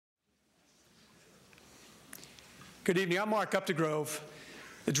Good evening. I'm Mark Updegrove,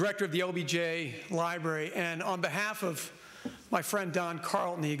 the director of the LBJ Library, and on behalf of my friend Don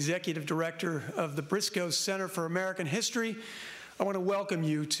Carlton, the executive director of the Briscoe Center for American History, I want to welcome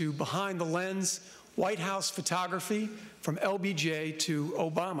you to Behind the Lens White House Photography from LBJ to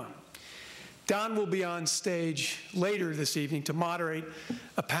Obama. Don will be on stage later this evening to moderate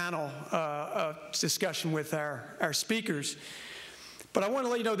a panel discussion with our speakers. But I want to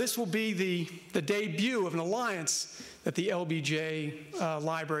let you know this will be the debut of an alliance that the LBJ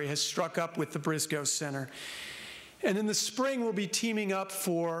Library has struck up with the Briscoe Center. And in the spring, we'll be teaming up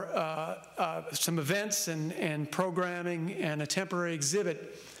for some events and programming and a temporary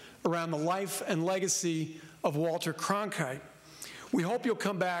exhibit around the life and legacy of Walter Cronkite. We hope you'll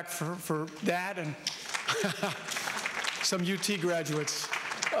come back for that and some UT graduates.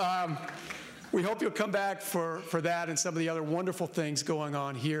 We hope you'll come back for that and some of the other wonderful things going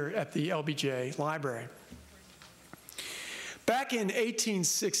on here at the LBJ Library. Back in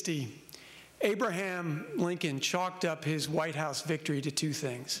 1860, Abraham Lincoln chalked up his White House victory to two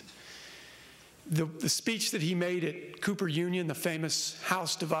things. The speech that he made at Cooper Union, the famous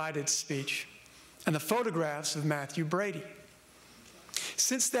House Divided speech, and the photographs of Matthew Brady.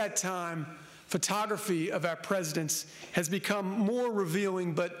 Since that time, photography of our presidents has become more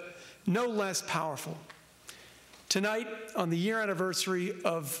revealing but no less powerful. Tonight, on the year anniversary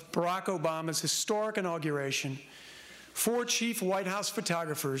of Barack Obama's historic inauguration, 4 chief White House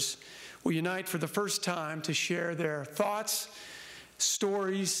photographers will unite for the first time to share their thoughts,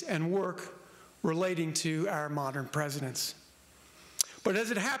 stories, and work relating to our modern presidents. But as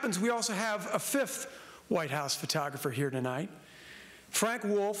it happens, we also have a 5th White House photographer here tonight. Frank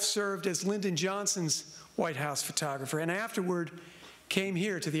Wolf served as Lyndon Johnson's White House photographer and afterward came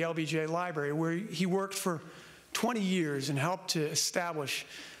here to the LBJ Library, where he worked for 20 years and helped to establish,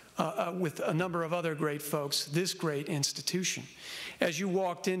 with a number of other great folks, this great institution. As you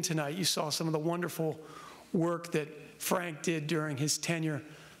walked in tonight, you saw some of the wonderful work that Frank did during his tenure,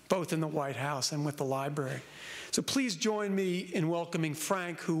 both in the White House and with the library. So please join me in welcoming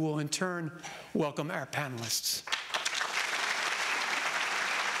Frank, who will in turn welcome our panelists.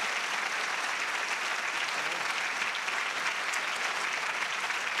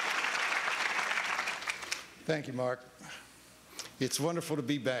 Thank you, Mark. It's wonderful to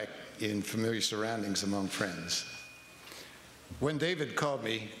be back in familiar surroundings among friends. When David called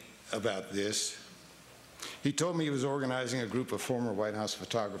me about this, he told me he was organizing a group of former White House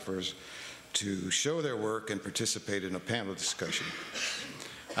photographers to show their work and participate in a panel discussion.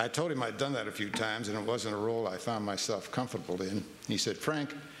 I told him I'd done that a few times and it wasn't a role I found myself comfortable in. He said,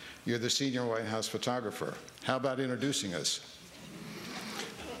 "Frank, you're the senior White House photographer. How about introducing us?"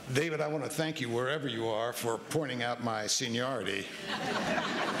 David, I want to thank you wherever you are for pointing out my seniority.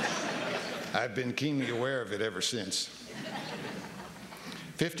 I've been keenly aware of it ever since.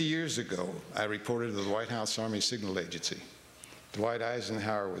 50 years ago, I reported to the White House Army Signal Agency. Dwight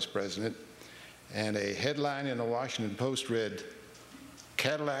Eisenhower was president, and a headline in the Washington Post read,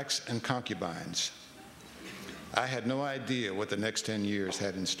 "Cadillacs and Concubines." I had no idea what the next 10 years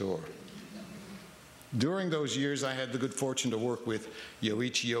had in store. During those years, I had the good fortune to work with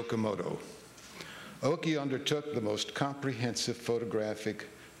Yoichi Okamoto. Oki undertook the most comprehensive photographic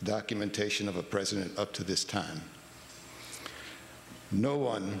documentation of a president up to this time. No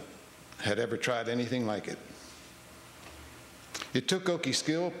one had ever tried anything like it. It took Oki's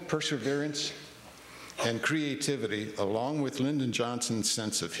skill, perseverance, and creativity, along with Lyndon Johnson's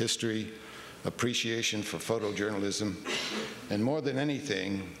sense of history, appreciation for photojournalism, and more than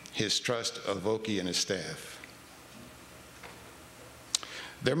anything, his trust of Oki and his staff.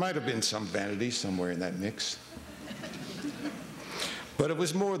 There might have been some vanity somewhere in that mix. But it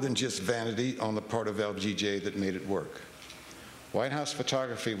was more than just vanity on the part of LBJ that made it work. White House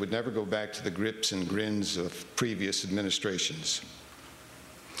photography would never go back to the grips and grins of previous administrations.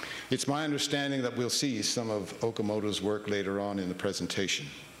 It's my understanding that we'll see some of Okamoto's work later on in the presentation.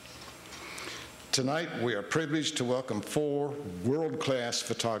 Tonight, we are privileged to welcome 4 world-class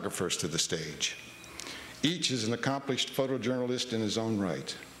photographers to the stage. Each is an accomplished photojournalist in his own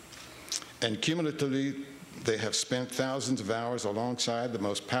right. And cumulatively, they have spent thousands of hours alongside the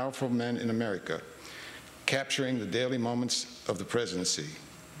most powerful men in America, capturing the daily moments of the presidency.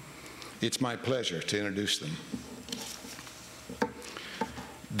 It's my pleasure to introduce them.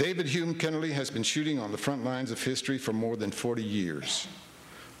 David Hume Kennerly has been shooting on the front lines of history for more than 40 years.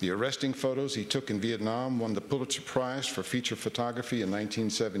 The arresting photos he took in Vietnam won the Pulitzer Prize for feature photography in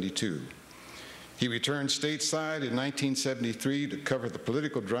 1972. He returned stateside in 1973 to cover the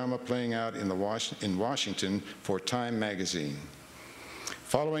political drama playing out in Washington for Time magazine.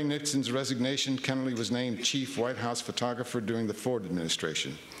 Following Nixon's resignation, Kennerly was named chief White House photographer during the Ford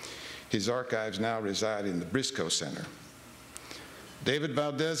administration. His archives now reside in the Briscoe Center. David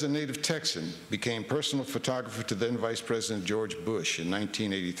Valdez, a native Texan, became personal photographer to then Vice President George Bush in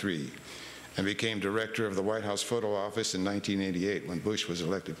 1983 and became director of the White House Photo Office in 1988 when Bush was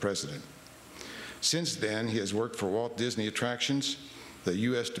elected president. Since then, he has worked for Walt Disney Attractions, the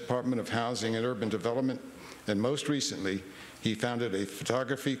U.S. Department of Housing and Urban Development, and most recently, he founded a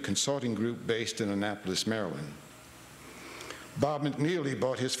photography consulting group based in Annapolis, Maryland. Bob McNeely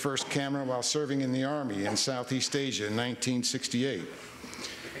bought his first camera while serving in the Army in Southeast Asia in 1968.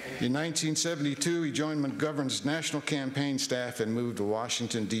 In 1972, he joined McGovern's national campaign staff and moved to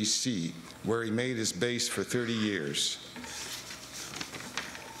Washington, D.C., where he made his base for 30 years.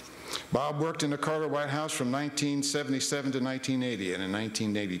 Bob worked in the Carter White House from 1977 to 1980, and in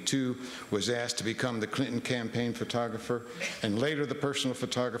 1982 was asked to become the Clinton campaign photographer and later the personal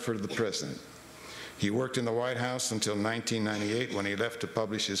photographer to the president. He worked in the White House until 1998 when he left to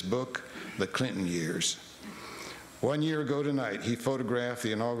publish his book, The Clinton Years. 1 year ago tonight, he photographed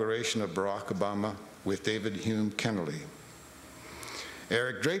the inauguration of Barack Obama with David Hume Kennerly.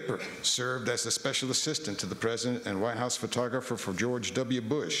 Eric Draper served as a special assistant to the president and White House photographer for George W.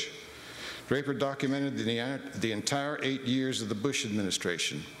 Bush. Draper documented the entire 8 years of the Bush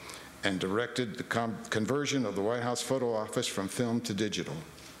administration and directed the conversion of the White House photo office from film to digital.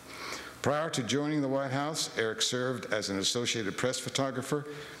 Prior to joining the White House, Eric served as an Associated Press photographer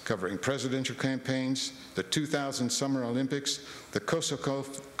covering presidential campaigns, the 2000 Summer Olympics, the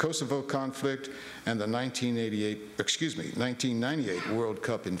Kosovo conflict, and the 1998 World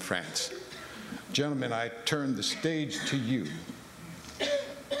Cup in France. Gentlemen, I turn the stage to you.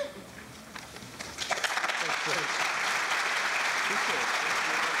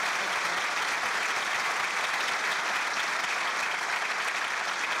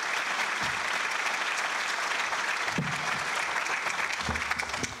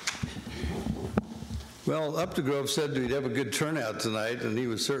 Well, Updegrove said we'd have a good turnout tonight, and he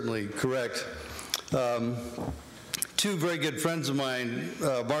was certainly correct. Two very good friends of mine,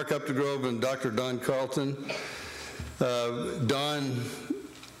 Mark Updegrove and Dr. Don Carlton. Don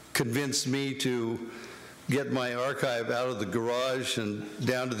convinced me to get my archive out of the garage and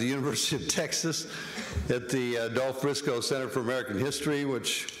down to the University of Texas at the Dolph Briscoe Center for American History,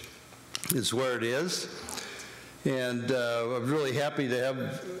 which is where it is. And I'm really happy to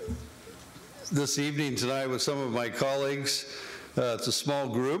have this evening tonight with some of my colleagues. It's a small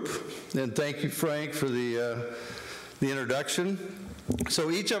group, and thank you, Frank, for the introduction. So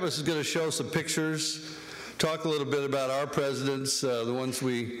each of us is going to show some pictures, talk a little bit about our presidents, the ones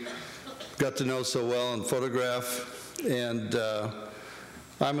we got to know so well and photograph, and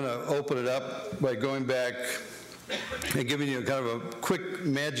I'm going to open it up by going back and giving you kind of a quick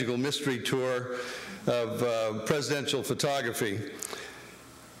magical mystery tour of presidential photography.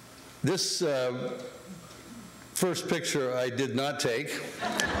 This first picture I did not take,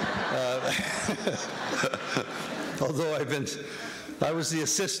 although I was the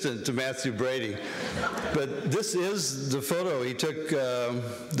assistant to Matthew Brady. But this is the photo he took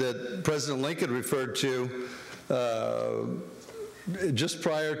that President Lincoln referred to just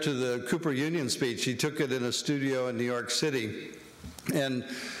prior to the Cooper Union speech. He took it in a studio in New York City. And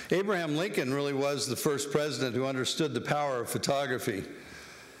Abraham Lincoln really was the first president who understood the power of photography.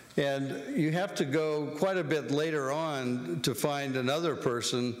 And you have to go quite a bit later on to find another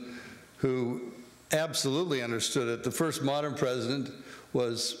person who absolutely understood it. The first modern president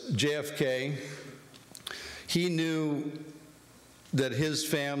was JFK. He knew that his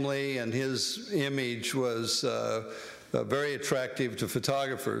family and his image was very attractive to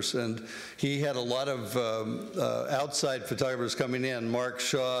photographers, and he had a lot of outside photographers coming in: Mark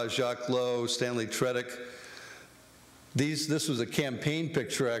Shaw, Jacques Lowe, Stanley Tredick. This was a campaign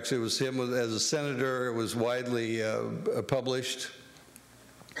picture, actually. It was him as a senator. It was widely published.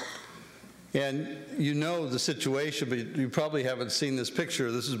 And you know the situation, but you probably haven't seen this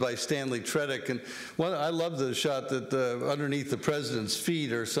picture. This is by Stanley Tredick. And I love the shot that underneath the president's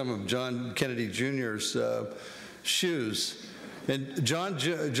feet are some of John Kennedy Jr.'s shoes. And John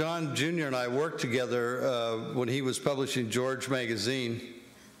Jr. and I worked together when he was publishing George magazine.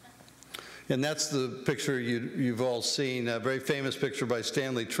 And that's the picture you've all seen, a very famous picture by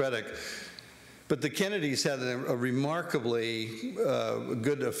Stanley Tredick. But the Kennedys had a remarkably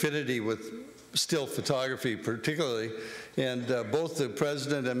good affinity with still photography, particularly. And both the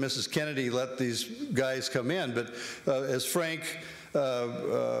president and Mrs. Kennedy let these guys come in. But as Frank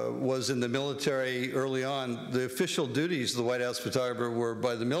was in the military early on, the official duties of the White House photographer were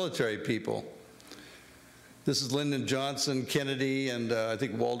by the military people. This is Lyndon Johnson, Kennedy, and I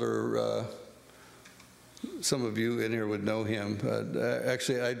think Walter, some of you in here would know him.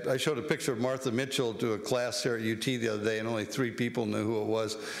 Actually, I showed a picture of Martha Mitchell to a class here at UT the other day, and only 3 people knew who it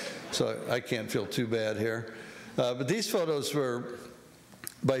was, so I can't feel too bad here. But these photos were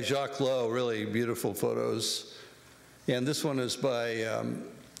by Jacques Lowe, really beautiful photos. And this one is by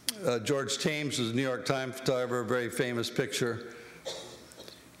George Thames, who's a New York Times photographer, a very famous picture.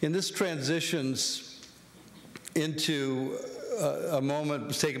 And this transitions into a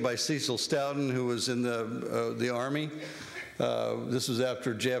moment taken by Cecil Stoughton, who was in the Army. This was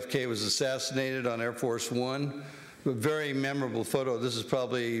after JFK was assassinated on Air Force One. A very memorable photo. This is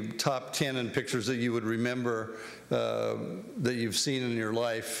probably top 10 in pictures that you would remember that you've seen in your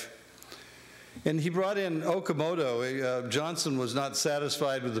life. And he brought in Okamoto. Johnson was not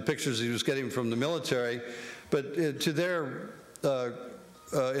satisfied with the pictures he was getting from the military, but to their,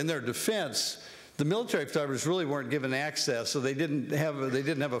 in their defense, the military photographers really weren't given access, so they didn't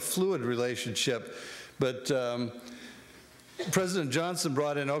have a fluid relationship. But President Johnson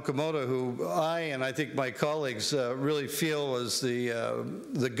brought in Okamoto, who I think my colleagues really feel was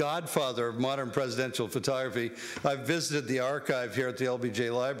the godfather of modern presidential photography. I've visited the archive here at the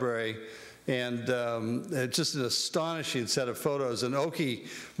LBJ Library, and it's just an astonishing set of photos. And Oki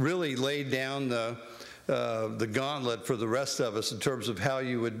really laid down the gauntlet for the rest of us in terms of how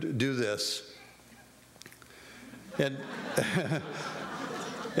you would do this. And,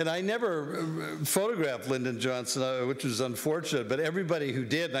 and I never photographed Lyndon Johnson, which was unfortunate, but everybody who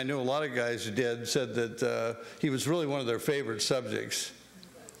did, and I knew a lot of guys who did, said that he was really one of their favorite subjects.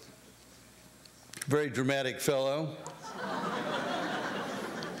 Very dramatic fellow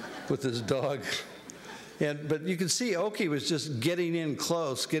with his dog. But you can see Oki was just getting in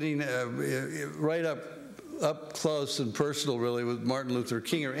close, getting right up close and personal, really, with Martin Luther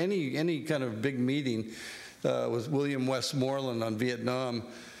King or any kind of big meeting. With William Westmoreland on Vietnam,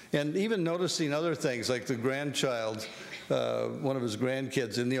 and even noticing other things like the grandchild, one of his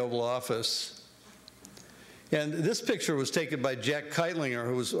grandkids in the Oval Office. And this picture was taken by Jack Keitlinger,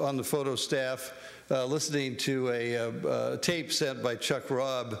 who was on the photo staff, listening to a tape sent by Chuck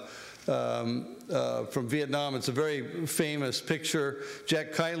Robb from Vietnam. It's a very famous picture.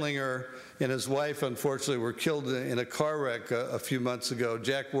 Jack Keitlinger and his wife, unfortunately, were killed in a car wreck a few months ago.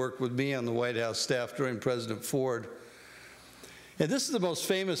 Jack worked with me on the White House staff during President Ford. And this is the most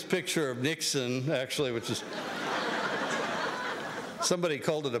famous picture of Nixon, actually, which is, somebody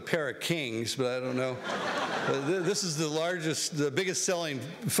called it a pair of kings, but I don't know. This is the biggest selling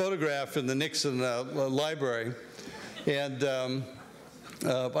photograph in the Nixon library. And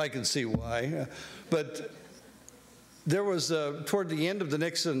I can see why. But there was, toward the end of the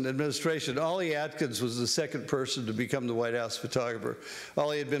Nixon administration, Ollie Atkins was the second person to become the White House photographer.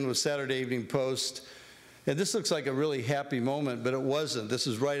 Ollie had been with Saturday Evening Post. And this looks like a really happy moment, but it wasn't. This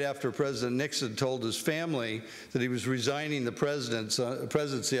is right after President Nixon told his family that he was resigning the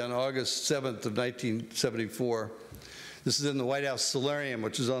presidency on August 7th of 1974. This is in the White House solarium,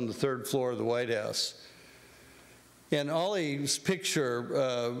 which is on the 3rd floor of the White House. And Ollie's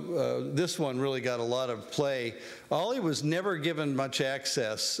picture, this one really got a lot of play. Ollie was never given much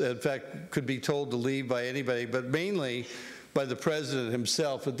access. In fact, could be told to leave by anybody, but mainly by the president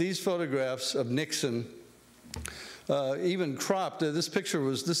himself. But these photographs of Nixon, even cropped, this picture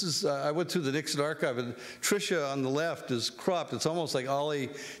was, I went through the Nixon archive, and Tricia on the left is cropped. It's almost like Ollie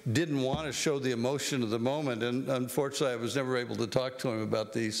didn't want to show the emotion of the moment, and unfortunately, I was never able to talk to him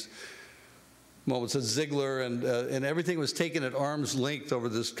about these moments at Ziegler, and everything was taken at arm's length over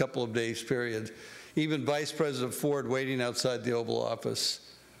this couple of days period. Even Vice President Ford waiting outside the Oval Office.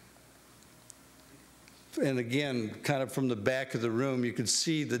 And again, kind of from the back of the room, you could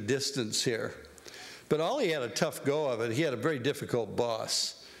see the distance here. But Ollie had a tough go of it. He had a very difficult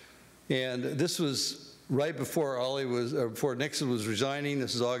boss. And this was right before before Nixon was resigning.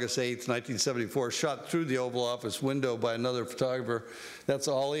 This is August 8th, 1974, shot through the Oval Office window by another photographer. That's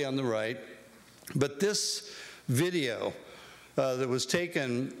Ollie on the right. But this video that was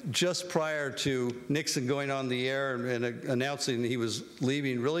taken just prior to Nixon going on the air and announcing he was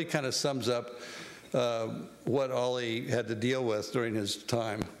leaving really kind of sums up what Ollie had to deal with during his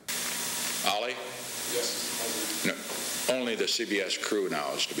time. Ollie? Yes. No, only the CBS crew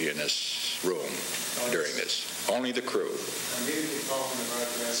now is to be in this room during this. Only the crew.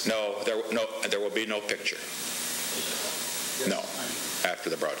 No, there will be no picture. Yes. No.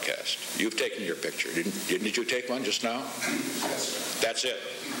 After the broadcast. You've taken your picture. Didn't you take one just now? Yes, sir. That's it.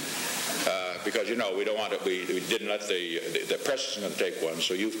 Because, you know, we don't want it, we didn't let the press is going to take one,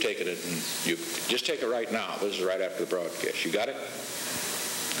 so you've taken it, and you just take it right now. This is right after the broadcast. You got it?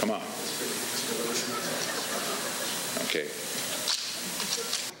 Come on. Okay.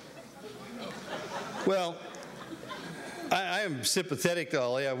 Well, I am sympathetic to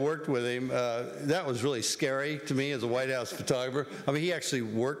Ollie. I worked with him. That was really scary to me as a White House photographer. I mean, he actually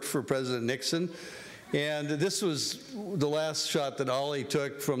worked for President Nixon. And this was the last shot that Ollie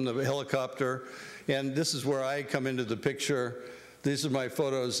took from the helicopter. And this is where I come into the picture. These are my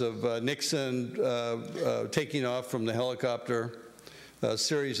photos of Nixon taking off from the helicopter. A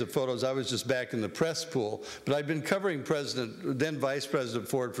series of photos. I was just back in the press pool. But I'd been covering then Vice President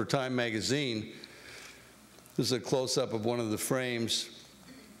Ford for Time magazine. This is a close-up of one of the frames.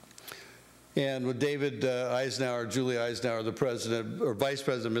 And with David Eisenhower, Julie Eisenhower, the president, or vice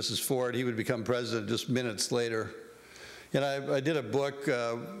president, Mrs. Ford, he would become president just minutes later. And I did a book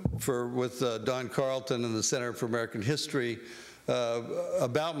with Don Carlton and the Center for American History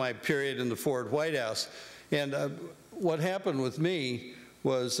about my period in the Ford White House. And what happened with me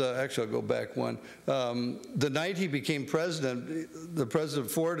was, actually I'll go back one. The night he became president, the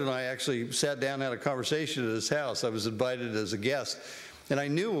President Ford and I actually sat down and had a conversation at his house. I was invited as a guest. And I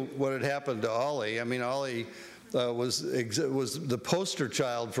knew what had happened to Ollie. I mean, Ollie was the poster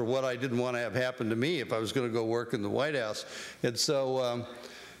child for what I didn't want to have happen to me if I was going to go work in the White House. And so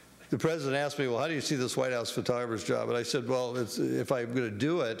the president asked me, well, how do you see this White House photographer's job? And I said, well, if I'm going to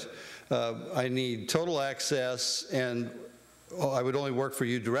do it, I need total access, and I would only work for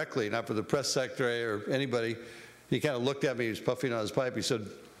you directly, not for the press secretary or anybody. He kind of looked at me, he was puffing on his pipe. He said,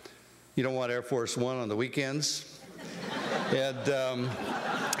 you don't want Air Force One on the weekends? And,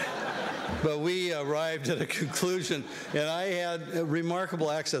 but we arrived at a conclusion, and I had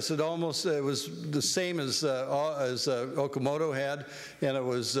remarkable access. It was the same as Okamoto had, and it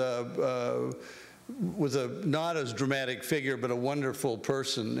was with a not as dramatic figure, but a wonderful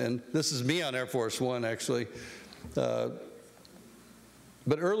person. And this is me on Air Force One, actually.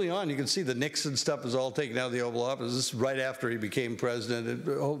 But early on, you can see the Nixon stuff was all taken out of the Oval Office. This is right after he became president.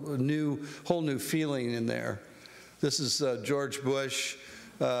 A whole new feeling in there. This is George Bush,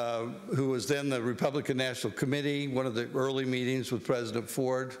 who was then the Republican National Committee, one of the early meetings with President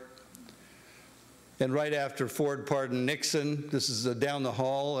Ford. And right after Ford pardoned Nixon, this is down the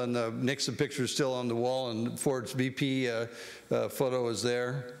hall, and the Nixon picture is still on the wall, and Ford's VP photo is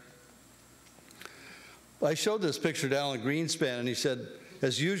there. I showed this picture to Alan Greenspan, and he said,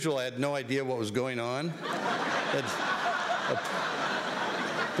 as usual, I had no idea what was going on.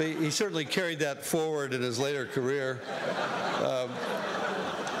 But he certainly carried that forward in his later career.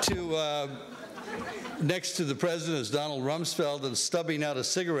 Next to the president is Donald Rumsfeld, and stubbing out a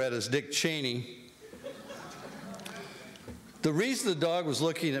cigarette is Dick Cheney. The reason the dog was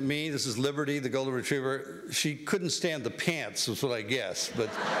looking at me, this is Liberty, the golden retriever, she couldn't stand the pants, is what I guess. But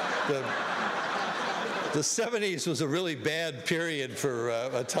the 70s was a really bad period for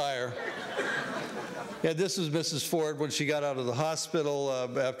attire. Yeah, this is Mrs. Ford when she got out of the hospital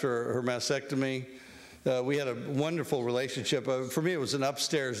after her mastectomy. We had a wonderful relationship. For me, it was an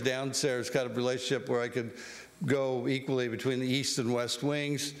upstairs, downstairs kind of relationship where I could go equally between the east and west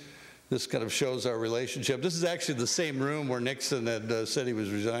wings. This kind of shows our relationship. This is actually the same room where Nixon had said he was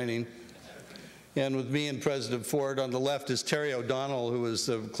resigning. And with me and President Ford, on the left is Terry O'Donnell, who was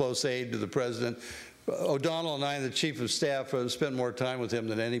a close aide to the president. O'Donnell and I, the chief of staff, spent more time with him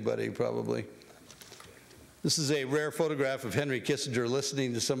than anybody, probably. This is a rare photograph of Henry Kissinger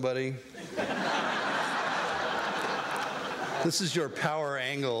listening to somebody. This is your power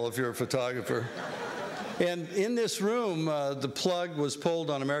angle if you're a photographer. And in this room, the plug was pulled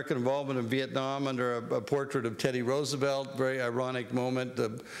on American involvement in Vietnam under a portrait of Teddy Roosevelt, very ironic moment.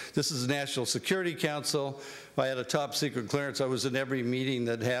 This is the National Security Council. I had a top secret clearance. I was in every meeting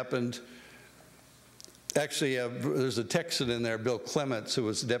that happened. Actually, there's a Texan in there, Bill Clements, who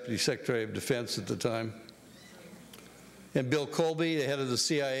was the Deputy Secretary of Defense at the time. And Bill Colby, the head of the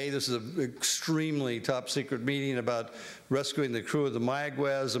CIA. This is an extremely top secret meeting about rescuing the crew of the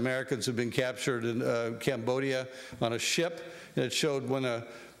Mayaguez, Americans who've been captured in Cambodia on a ship. And it showed when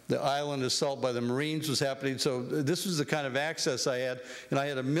the island assault by the Marines was happening. So this was the kind of access I had. And I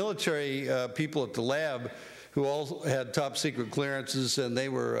had a military people at the lab who all had top secret clearances, and they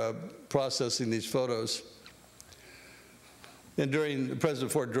were processing these photos. And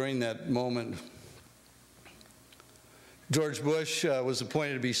President Ford, during that moment, George Bush was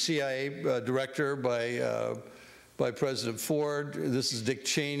appointed to be CIA director by President Ford. This is Dick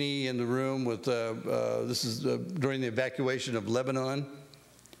Cheney in the room with, this is during the evacuation of Lebanon,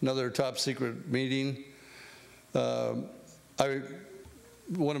 another top secret meeting.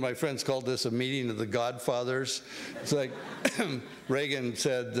 One of my friends called this a meeting of the Godfathers. It's like Reagan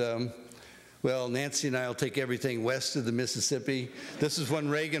said, well, Nancy and I will take everything west of the Mississippi. This is when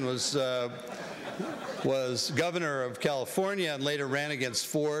Reagan was was governor of California and later ran against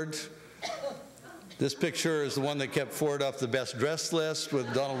Ford. This picture is the one that kept Ford off the best dressed list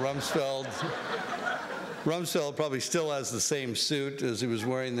with Donald Rumsfeld. Rumsfeld probably still has the same suit as he was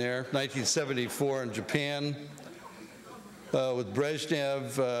wearing there. 1974 in Japan with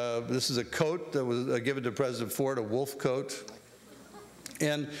Brezhnev. This is a coat that was given to President Ford, a wolf coat.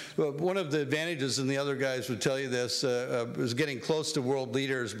 And one of the advantages, and the other guys would tell you this, was getting close to world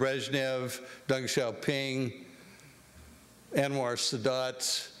leaders, Brezhnev, Deng Xiaoping, Anwar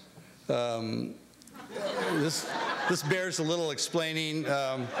Sadat. This bears a little explaining.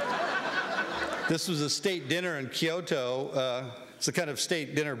 This was a state dinner in Kyoto. It's the kind of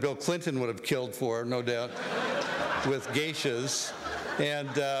state dinner Bill Clinton would have killed for, no doubt, with geishas. And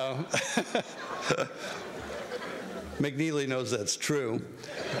McNeely knows that's true.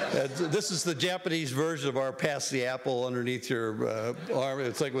 This is the Japanese version of our pass the apple underneath your arm.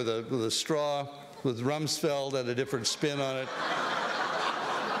 It's like with a straw, with Rumsfeld and a different spin on it.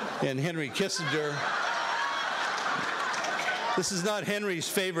 And Henry Kissinger. This is not Henry's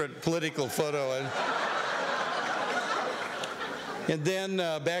favorite political photo. And then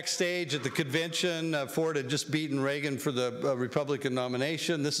backstage at the convention, Ford had just beaten Reagan for the Republican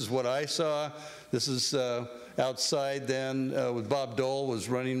nomination. This is what I saw. This is outside then with Bob Dole was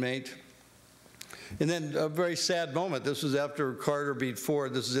running mate. And then a very sad moment. This was after Carter beat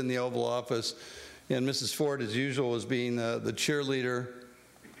Ford. This is in the Oval Office. And Mrs. Ford, as usual, was being the cheerleader.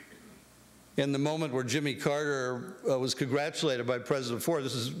 In the moment where Jimmy Carter was congratulated by President Ford,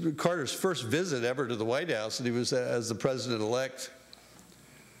 this is Carter's first visit ever to the White House, and he was as the president-elect.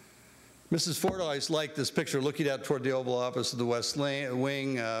 Mrs. Ford always liked this picture, looking out toward the Oval Office of the West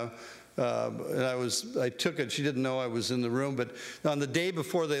Wing. And I took it. She didn't know I was in the room, but on the day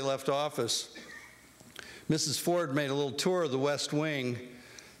before they left office, Mrs. Ford made a little tour of the West Wing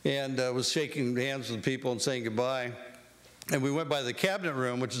and was shaking hands with people and saying goodbye. And we went by the cabinet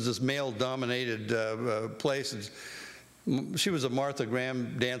room, which is this male-dominated place. She was a Martha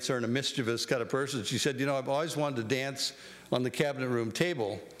Graham dancer and a mischievous kind of person. She said, you know, I've always wanted to dance on the cabinet room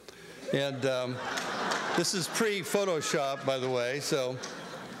table. And this is pre-Photoshop, by the way. So.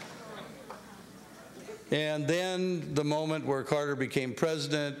 And then the moment where Carter became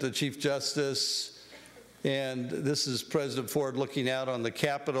president, the Chief Justice, and this is President Ford looking out on the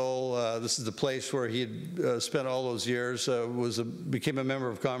Capitol. This is the place where he had spent all those years, became a member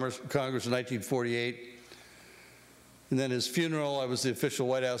of Congress in 1948. And then his funeral, I was the official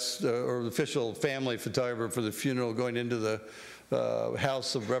White House, or the official family photographer for the funeral, going into the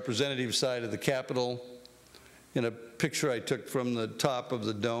House of Representatives side of the Capitol in a picture I took from the top of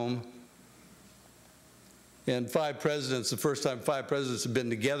the dome. And 5 presidents, the first time 5 presidents had been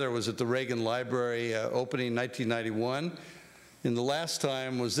together was at the Reagan Library opening in 1991. And the last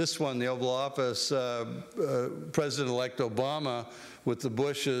time was this one, the Oval Office, President-elect Obama with the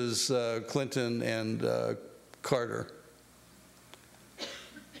Bushes, Clinton, and Carter.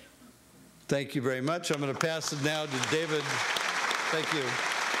 Thank you very much. I'm going to pass it now to David. Thank you.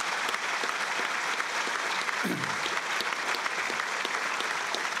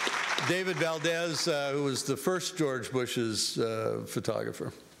 David Valdez, who was the first George Bush's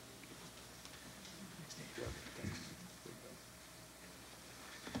photographer.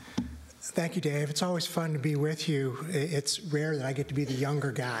 Thank you, Dave. It's always fun to be with you. It's rare that I get to be the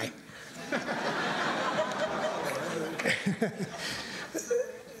younger guy.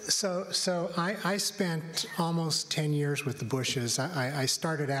 So I spent almost 10 years with the Bushes. I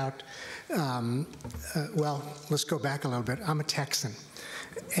started out, well, let's go back a little bit. I'm a Texan.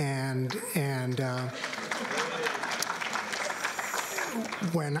 And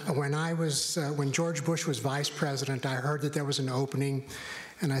when George Bush was vice president, I heard that there was an opening,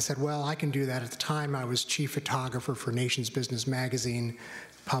 and I said, well, I can do that. At the time, I was chief photographer for Nation's Business magazine,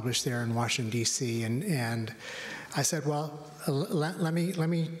 published there in Washington, D.C., and I said, well, let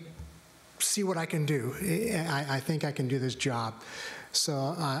me see what I can do. I think I can do this job.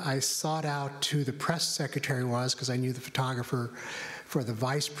 So I sought out who the press secretary was, because I knew the photographer for the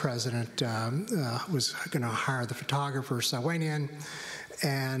vice president was going to hire the photographer. So I went in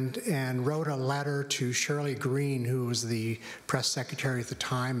and wrote a letter to Shirley Green, who was the press secretary at the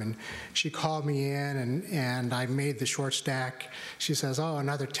time, and she called me in, and I made the short stack. She says, "Oh,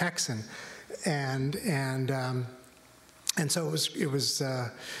 another Texan," and so it was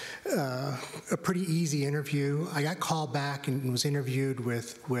a pretty easy interview. I got called back and was interviewed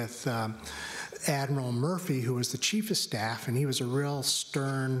with Admiral Murphy, who was the chief of staff, and he was a real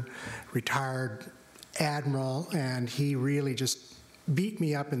stern, retired admiral, and he really just beat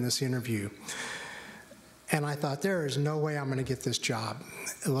me up in this interview. And I thought, there is no way I'm going to get this job.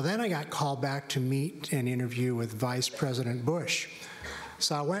 Well, then I got called back to meet and interview with Vice President Bush.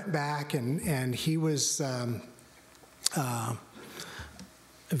 So I went back, and he was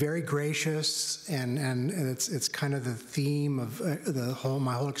very gracious, and it's kind of the theme of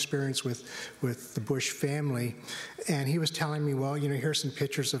my whole experience with the Bush family. And he was telling me, well, here's some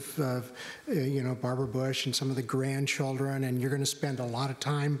pictures of Barbara Bush and some of the grandchildren, and you're going to spend a lot of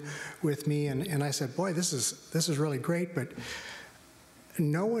time with me. And I said, boy, this is really great, but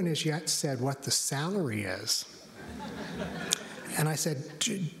no one has yet said what the salary is. And I said,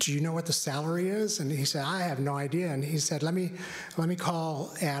 do you know what the salary is? And he said, I have no idea. And he said, let me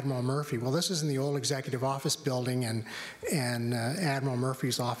call Admiral Murphy. Well, this is in the old executive office building, and Admiral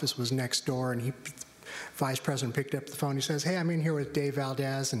Murphy's office was next door, and Vice President picked up the phone. He says, hey, I'm in here with Dave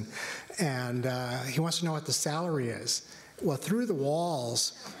Valdez, and he wants to know what the salary is. Well, through the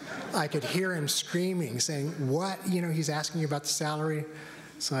walls, I could hear him screaming, saying, what? He's asking you about the salary?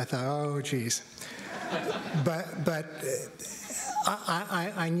 So I thought, oh, geez. But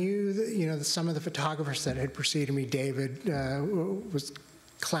I knew that, some of the photographers that had preceded me, David was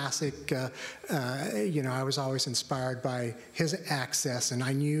classic. I was always inspired by his access, and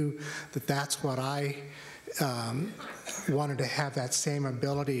I knew that that's what I wanted to have, that same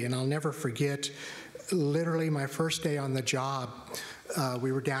ability. And I'll never forget, literally my first day on the job,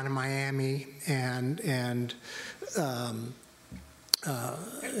 we were down in Miami, and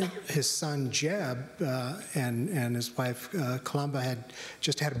his son Jeb and his wife Columba had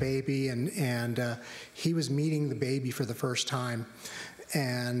just had a baby, and he was meeting the baby for the first time,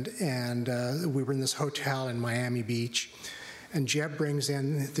 and we were in this hotel in Miami Beach, and Jeb brings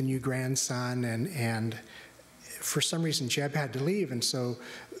in the new grandson, and for some reason Jeb had to leave, and so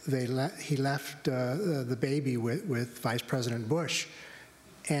he left the baby with Vice President Bush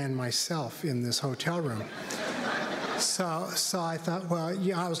and myself in this hotel room. So I thought, well,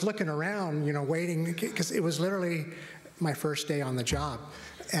 I was looking around, waiting, because it was literally my first day on the job.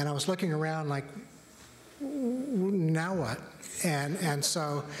 And I was looking around like, now what? And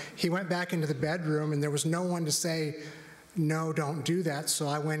so he went back into the bedroom, and there was no one to say, no, don't do that. So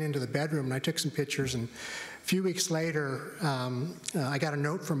I went into the bedroom, and I took some pictures. And a few weeks later, I got a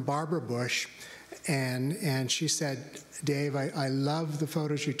note from Barbara Bush, and she said, Dave, I love the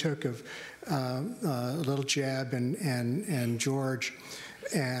photos you took of little Jeb and George,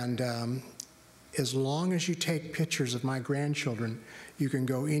 and as long as you take pictures of my grandchildren, you can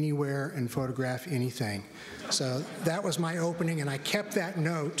go anywhere and photograph anything. So that was my opening, and I kept that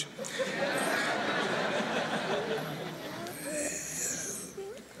note.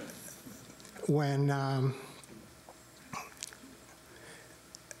 When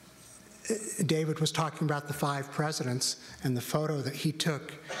David was talking about the 5 presidents and the photo that he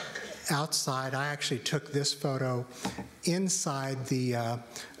took outside, I actually took this photo inside the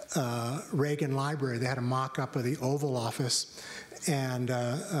Reagan Library. They had a mock-up of the Oval Office, and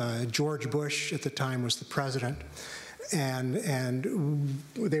George Bush at the time was the president, and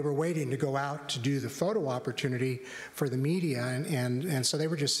they were waiting to go out to do the photo opportunity for the media, and so they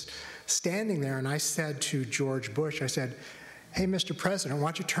were just standing there, and I said to George Bush, I said, hey, Mr. President, why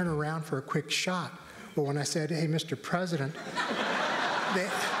don't you turn around for a quick shot? Well, when I said, hey, Mr. President,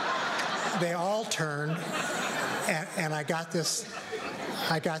 they all turned, and I got this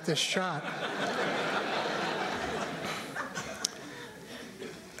shot.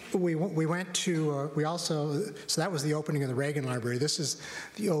 We went to, so that was the opening of the Reagan Library. This is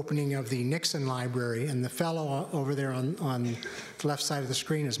the opening of the Nixon Library, and the fellow over there on the left side of the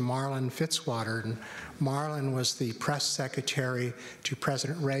screen is Marlin Fitzwater, and Marlin was the press secretary to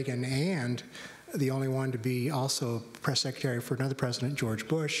President Reagan and the only one to be also press secretary for another president, George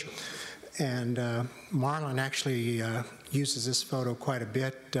Bush. And Marlin actually uses this photo quite a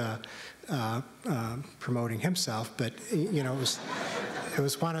bit, promoting himself, but it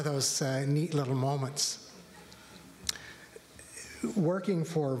was one of those neat little moments. Working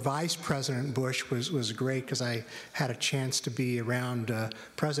for Vice President Bush was great, because I had a chance to be around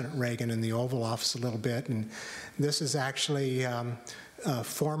President Reagan in the Oval Office a little bit, and this is actually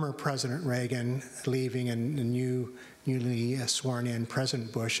former President Reagan leaving, and the newly sworn-in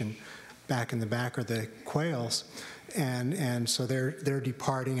President Bush, and back in the back are the Quayles, and so they're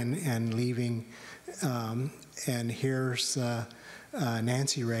departing and leaving, and here's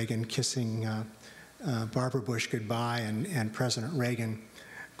Nancy Reagan kissing Barbara Bush goodbye, and President Reagan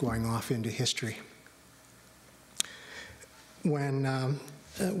going off into history. When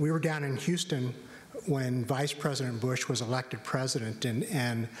we were down in Houston when Vice President Bush was elected president,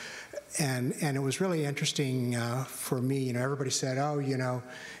 and it was really interesting for me. You know, everybody said, "Oh, you know,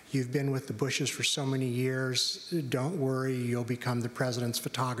 you've been with the Bushes for so many years. Don't worry, you'll become the president's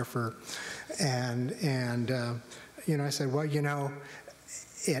photographer." And you know, I said, "Well, you know,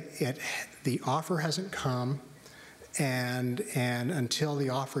 the offer hasn't come, and until the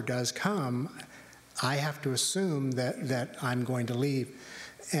offer does come, I have to assume that I'm going to leave."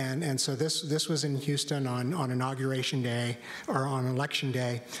 And so this was in Houston on Inauguration Day, or on Election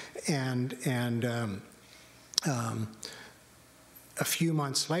Day, and a few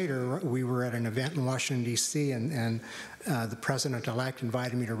months later, we were at an event in Washington, D.C., and the president-elect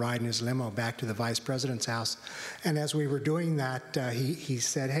invited me to ride in his limo back to the vice president's house. And as we were doing that, he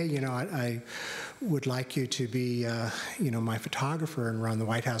said, "Hey, you know, I would like you to be, you know, my photographer and run the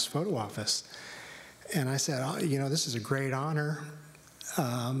White House photo office." And I said, "Oh, you know, this is a great honor,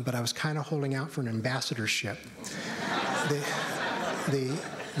 but I was kind of holding out for an ambassadorship."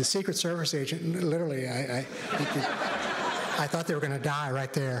 The Secret Service agent, literally, I thought they were going to die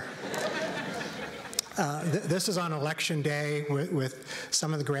right there. This is on Election Day with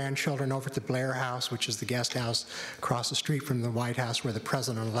some of the grandchildren over at the Blair House, which is the guest house across the street from the White House where the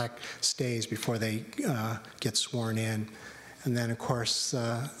president-elect stays before they get sworn in. And then, of course,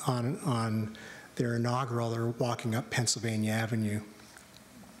 on their inaugural, they're walking up Pennsylvania Avenue.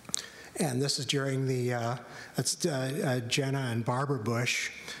 And this is during the, that's Jenna and Barbara Bush,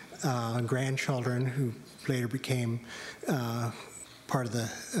 grandchildren who later became part of the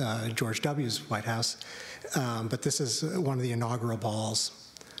George W.'s White House. But this is one of the inaugural balls.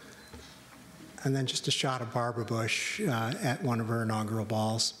 And then just a shot of Barbara Bush at one of her inaugural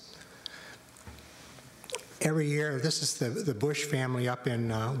balls. Every year, this is the Bush family up in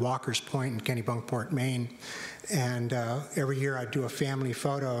Walker's Point in Kennebunkport, Maine. And every year I'd do a family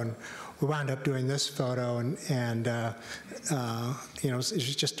photo, and we wound up doing this photo, and you know, it was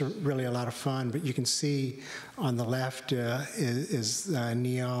just really a lot of fun. But you can see on the left is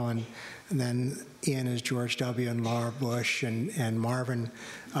Neo, and then in is George W. and Laura Bush, and Marvin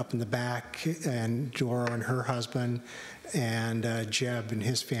up in the back, and Dora and her husband, and Jeb and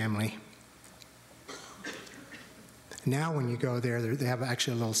his family. Now when you go there, they have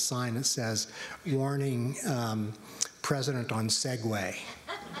actually a little sign that says, "Warning, President on Segway."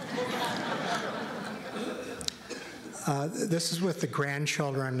 This is with the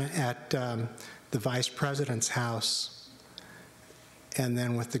grandchildren at the Vice President's house, and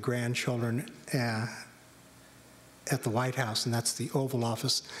then with the grandchildren at the White House, and that's the Oval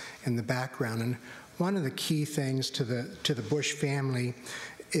Office in the background. And one of the key things to the Bush family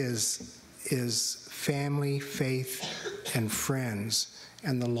is family, faith, and friends,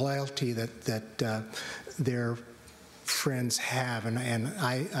 and the loyalty that their friends have. And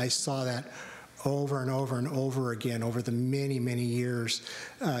I saw that over and over and over again over the many, many years.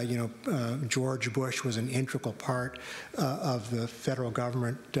 You know, George Bush was an integral part of the federal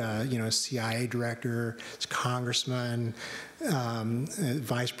government, you know, CIA director, congressman,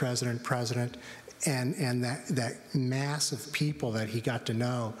 vice president, president, and that mass of people that he got to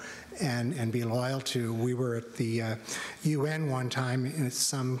know and be loyal to. We were at the UN one time at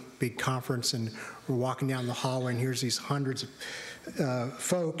some big conference, and we're walking down the hallway, and here's these hundreds of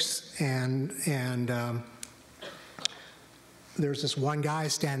folks, and there's this one guy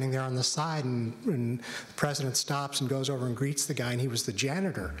standing there on the side, and the president stops and goes over and greets the guy, and he was the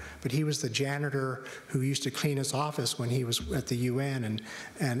janitor. But he was the janitor who used to clean his office when he was at the UN,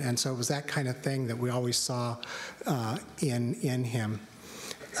 and so it was that kind of thing that we always saw in him.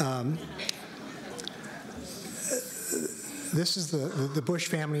 This is the Bush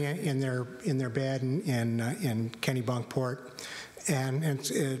family in their bed in Kennebunkport. And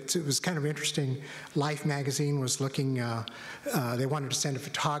it was kind of interesting. Life magazine was looking, they wanted to send a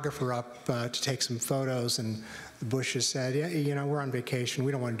photographer up to take some photos, and the Bushes said, "Yeah, you know, we're on vacation,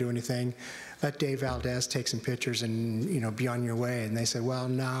 we don't want to do anything. Let Dave Valdez take some pictures and, you know, be on your way." And they said, "Well,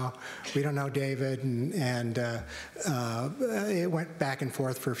 no, we don't know David." And it went back and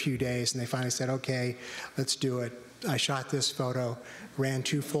forth for a few days, and they finally said, "Okay, let's do it." I shot this photo, ran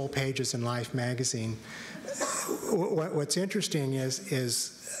 2 full pages in Life magazine. What's interesting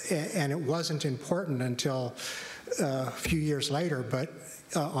is, and it wasn't important until a few years later, but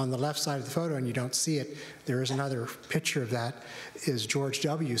on the left side of the photo, and you don't see it, there is another picture of that, is George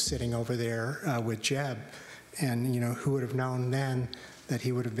W. sitting over there with Jeb. And, you know, who would have known then that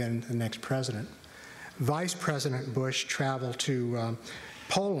he would have been the next president? Vice President Bush traveled to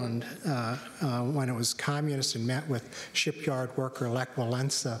Poland when it was communist, and met with shipyard worker Lech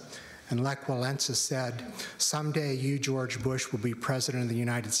Walesa. And Lech Walesa said, "Someday you, George Bush, will be president of the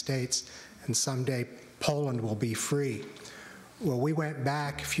United States, and someday Poland will be free. Well, we went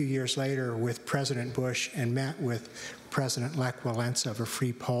back a few years later with President Bush and met with President Lech Walesa of a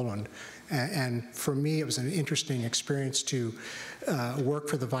free Poland. And for me, it was an interesting experience to work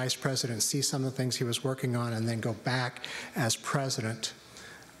for the vice president, see some of the things he was working on, and then go back as president.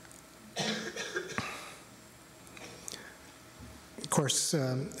 Of course,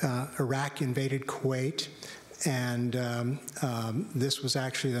 Iraq invaded Kuwait, and this was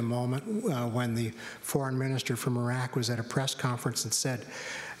actually the moment when the foreign minister from Iraq was at a press conference and said,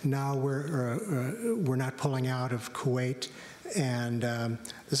 no, we're not pulling out of Kuwait. And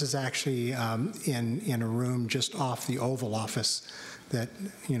this is actually in a room just off the Oval Office that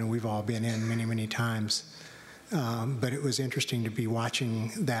we've all been in many, many times. But it was interesting to be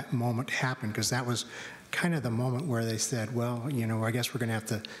watching that moment happen, because that was kind of the moment where they said, well, I guess we're going to have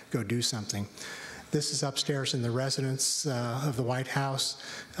to go do something. This is upstairs in the residence of the White House.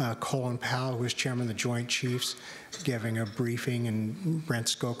 Colin Powell, who was chairman of the Joint Chiefs, giving a briefing, and Brent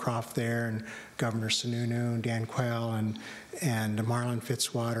Scowcroft there, and Governor Sununu, and Dan Quayle, and Marlon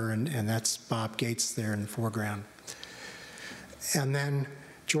Fitzwater, and that's Bob Gates there in the foreground. And then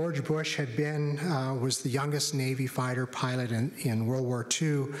George Bush was the youngest Navy fighter pilot in World War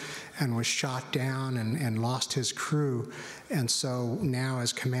II, and was shot down and lost his crew. And so now,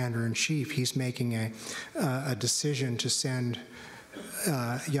 as Commander-in-Chief, he's making a decision to send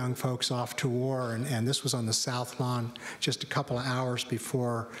young folks off to war. And this was on the South Lawn just a couple of hours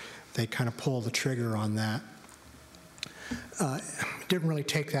before they kind of pulled the trigger on that. It didn't really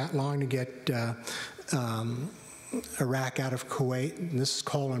take that long to get Iraq out of Kuwait. And this is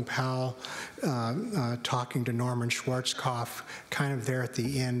Colin Powell talking to Norman Schwarzkopf, kind of there at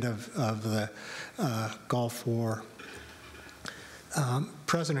the end of the Gulf War.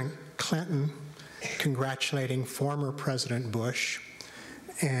 President Clinton congratulating former President Bush.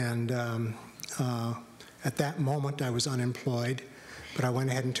 And at that moment, I was unemployed, but I went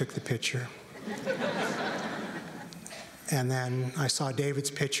ahead and took the picture. And then I saw David's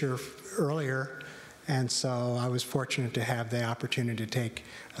picture earlier, and so I was fortunate to have the opportunity to take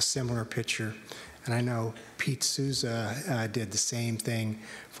a similar picture. And I know Pete Souza did the same thing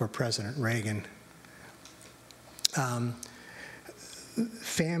for President Reagan.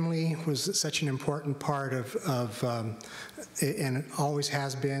 Family was such an important part of and it always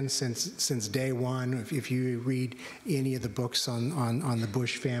has been since day one. If you read any of the books on the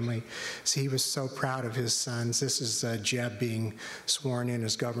Bush family, so he was so proud of his sons. This is Jeb being sworn in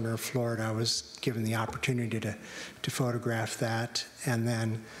as governor of Florida. I was given the opportunity to photograph that. And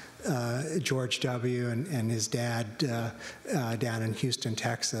then George W. and his dad down in Houston,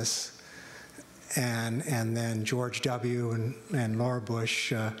 Texas. And then George W. and Laura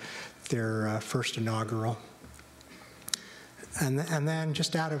Bush, their first inaugural. And then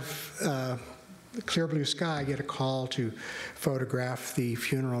just out of clear blue sky, I get a call to photograph the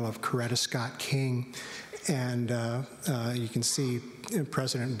funeral of Coretta Scott King. And you can see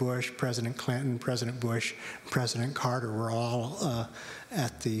President Bush, President Clinton, President Bush, President Carter were all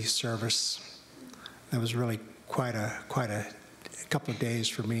at the service. That was really quite a couple of days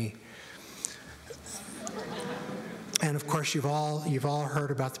for me. And of course, you've all heard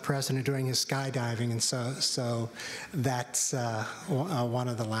about the president doing his skydiving, and so that's one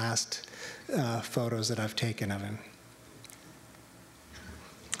of the last photos that I've taken of him.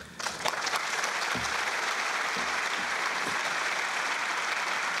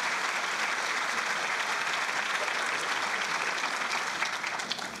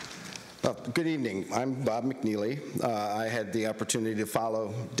 Good evening. I'm Bob McNeely. I had the opportunity to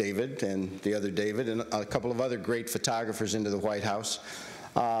follow David and the other David and a couple of other great photographers into the White House.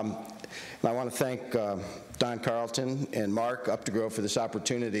 And I want to thank Don Carlton and Mark Updegrove for this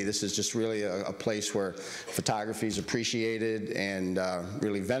opportunity. This is just really a place where photography is appreciated and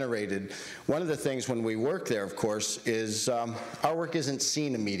really venerated. One of the things when we work there, of course, is our work isn't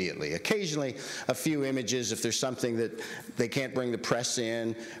seen immediately. Occasionally, a few images, if there's something that they can't bring the press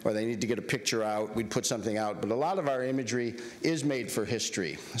in or they need to get a picture out, we'd put something out. But a lot of our imagery is made for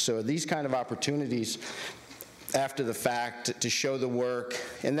history. So these kind of opportunities after the fact to show the work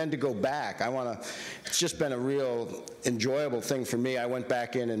and then to go back. It's just been a real enjoyable thing for me. I went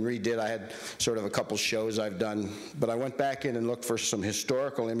back in and redid. I had sort of a couple shows I've done, but I went back in and looked for some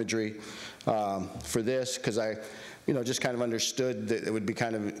historical imagery for this because I, just kind of understood that it would be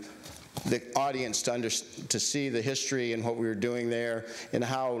kind of the audience to see the history and what we were doing there and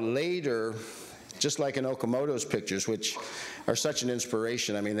how later, just like in Okamoto's pictures, which are such an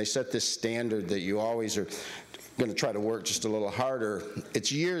inspiration. I mean, they set this standard that you always are going to try to work just a little harder.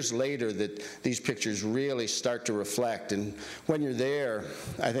 It's years later that these pictures really start to reflect. And when you're there,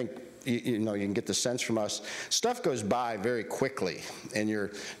 I think you know, you can get the sense from us, stuff goes by very quickly, and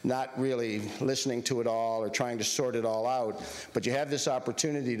you're not really listening to it all or trying to sort it all out, but you have this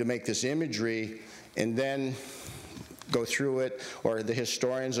opportunity to make this imagery and then go through it, or the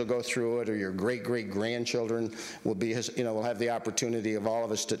historians will go through it, or your great-great-grandchildren will be, you know, will have the opportunity of all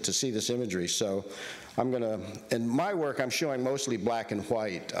of us to see this imagery. So I'm going to, in my work, I'm showing mostly black and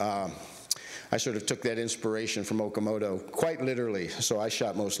white. I sort of took that inspiration from Okamoto quite literally, so I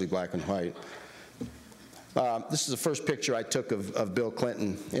shot mostly black and white. This is the first picture I took of Bill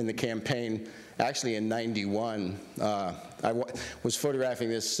Clinton in the campaign, actually in '91. I was photographing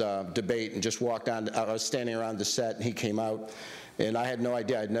this debate and just walked on. I was standing around the set, and he came out, and I had no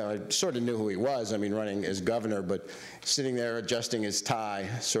idea. I sort of knew who he was, I mean, running as governor, but sitting there adjusting his tie,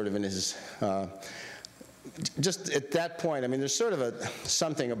 sort of in his, just at that point, I mean, there's sort of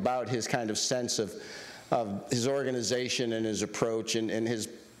something about his kind of sense of his organization and his approach and his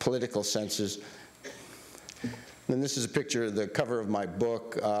political senses. And this is a picture of the cover of my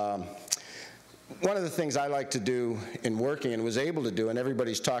book. One of the things I like to do in working and was able to do, and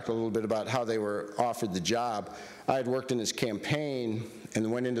everybody's talked a little bit about how they were offered the job. I had worked in his campaign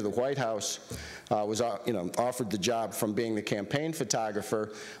and went into the White House, was you know, offered the job from being the campaign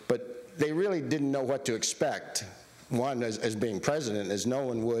photographer, but they really didn't know what to expect. One, as being president, as no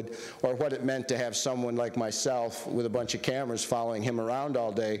one would, or what it meant to have someone like myself with a bunch of cameras following him around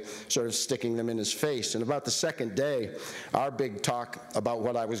all day, sort of sticking them in his face. And about the second day, our big talk about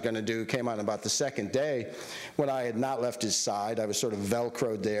what I was going to do came on about the second day, when I had not left his side. I was sort of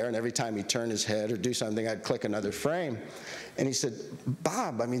Velcroed there, and every time he turned his head or do something, I'd click another frame. And he said,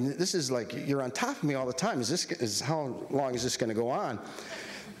 "Bob, I mean, this is like, you're on top of me all the time. How long is this going to go on?"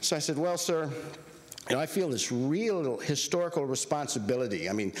 So I said, "Well, sir, you know, I feel this real historical responsibility.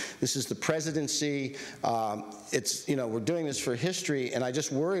 I mean, this is the presidency. It's, you know, we're doing this for history, and I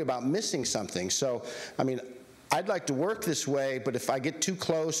just worry about missing something. So, I mean, I'd like to work this way, but if I get too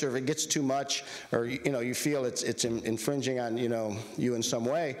close or if it gets too much, or, you know, you feel it's infringing on, you know, you in some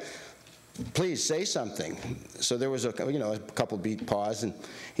way, please say something." So there was a couple beat pause, and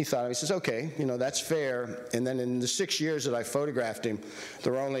he thought, he says, "Okay, you know, that's fair." And then in the 6 years that I photographed him,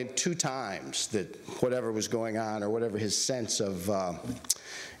 there were only 2 times that whatever was going on or whatever his sense of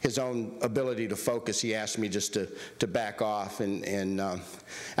his own ability to focus, he asked me just to back off. And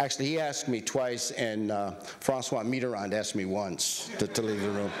actually, he asked me twice, and Francois Mitterrand asked me once to leave the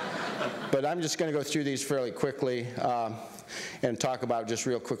room. But I'm just going to go through these fairly quickly. And talk about just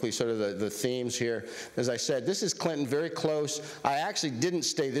real quickly sort of the themes here. As I said, this is Clinton very close. I actually didn't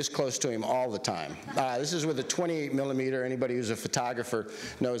stay this close to him all the time. This is with a 28 millimeter. Anybody who's a photographer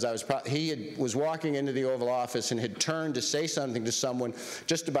knows he was walking into the Oval Office and had turned to say something to someone,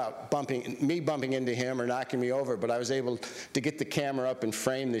 just about bumping into him or knocking me over, but I was able to get the camera up and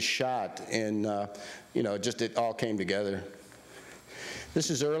frame this shot, and you know, just it all came together. This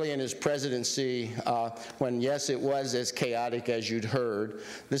is early in his presidency when, yes, it was as chaotic as you'd heard.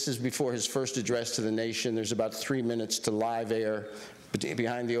 This is before his first address to the nation. There's about 3 minutes to live air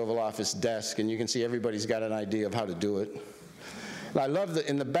behind the Oval Office desk, and you can see everybody's got an idea of how to do it. And I love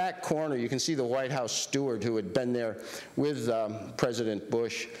in the back corner, you can see the White House steward who had been there with President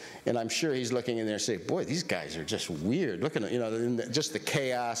Bush, and I'm sure he's looking in there and saying, "Boy, these guys are just weird." Looking at, you know, just the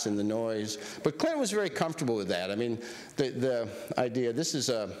chaos and the noise. But Clinton was very comfortable with that. I mean, the idea, this is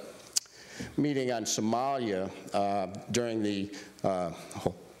a meeting on Somalia during the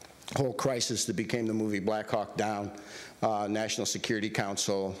whole crisis that became the movie Black Hawk Down, National Security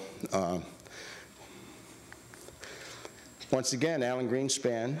Council. Once again, Alan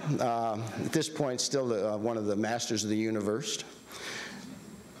Greenspan, at this point still one of the masters of the universe.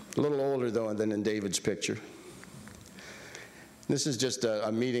 A little older, though, than in David's picture. This is just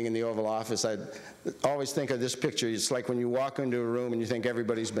a meeting in the Oval Office. I always think of this picture. It's like when you walk into a room and you think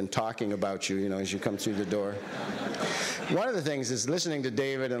everybody's been talking about you, you know, as you come through the door. One of the things is listening to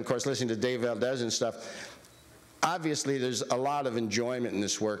David, and of course listening to Dave Valdez and stuff. Obviously, there's a lot of enjoyment in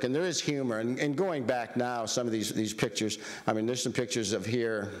this work, and there is humor. And going back now, some of these pictures, I mean, there's some pictures of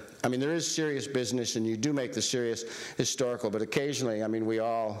here. I mean, there is serious business, and you do make the serious historical, but occasionally, I mean, we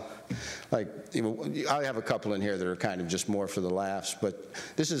all, like, you know, I have a couple in here that are kind of just more for the laughs, but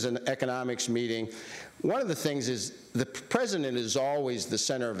this is an economics meeting. One of the things is the president is always the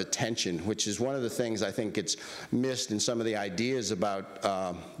center of attention, which is one of the things I think gets missed in some of the ideas about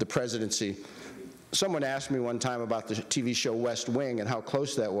the presidency. Someone asked me one time about the TV show West Wing and how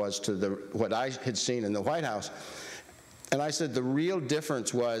close that was to what I had seen in the White House. And I said the real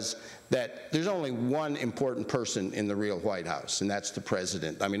difference was that there's only one important person in the real White House, and that's the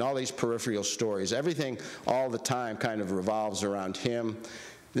president. I mean, all these peripheral stories, everything all the time kind of revolves around him.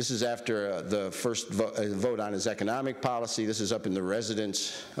 This is after the first vote on his economic policy. This is up in the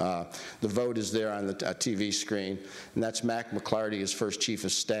residence. The vote is there on the TV screen. And that's Mac McClarty, his first chief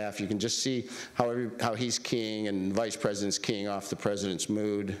of staff. You can just see how he's keying and the vice president's keying off the president's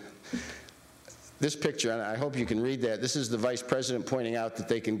mood. This picture, and I hope you can read that, this is the vice president pointing out that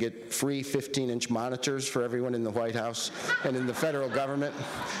they can get free 15-inch monitors for everyone in the White House and in the federal government.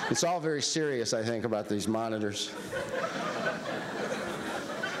 It's all very serious, I think, about these monitors.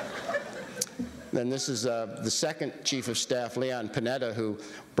 Then this is the second chief of staff, Leon Panetta, who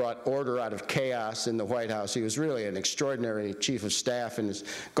brought order out of chaos in the White House. He was really an extraordinary chief of staff and has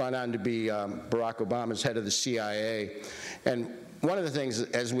gone on to be Barack Obama's head of the CIA. And one of the things,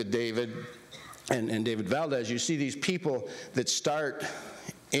 as with David and David Valdez, you see these people that start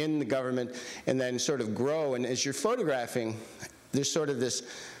in the government and then sort of grow. And as you're photographing, there's sort of this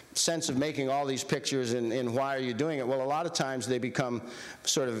sense of making all these pictures and why are you doing it? Well, a lot of times they become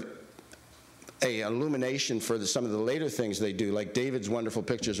sort of a illumination for some of the later things they do, like David's wonderful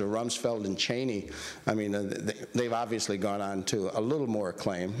pictures of Rumsfeld and Cheney. I mean, they've obviously gone on to a little more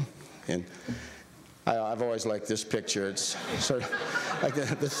acclaim. And I've always liked this picture. It's sort of like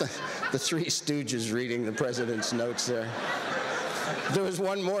the Three Stooges reading the president's notes there. If there was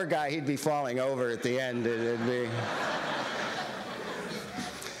one more guy, he'd be falling over at the end. It'd be...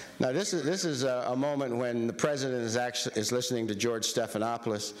 Now, this is a moment when the president is listening to George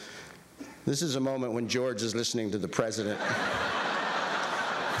Stephanopoulos. This is a moment when George is listening to the president.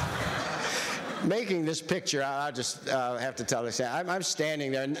 Making this picture, I'll just have to tell this. I'm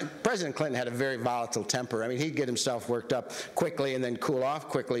standing there, and President Clinton had a very volatile temper. I mean, he'd get himself worked up quickly and then cool off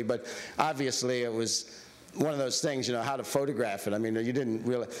quickly, but obviously it was one of those things, you know, how to photograph it. I mean, you didn't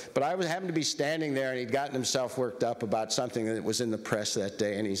really, but I happened to be standing there, and he'd gotten himself worked up about something that was in the press that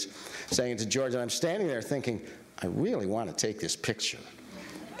day, and he's saying to George, and I'm standing there thinking, I really want to take this picture.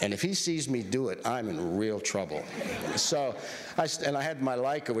 And if he sees me do it, I'm in real trouble. So, I had my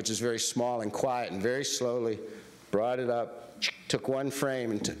Leica, which is very small and quiet, and very slowly brought it up, took one frame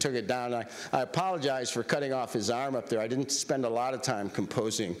and took it down. I apologize for cutting off his arm up there. I didn't spend a lot of time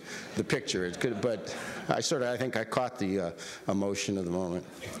composing the picture, but I think I caught the emotion of the moment.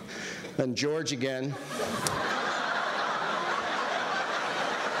 Then George again.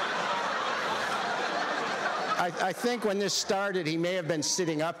 I think when this started, he may have been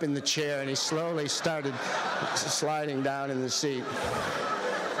sitting up in the chair, and he slowly started sliding down in the seat.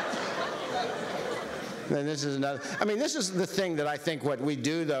 And this is another. I mean, this is the thing that I think what we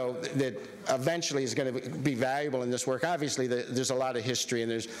do, though, that eventually is going to be valuable in this work. Obviously, there's a lot of history, and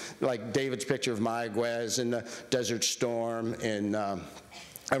there's like David's picture of Mayaguez and the Desert Storm and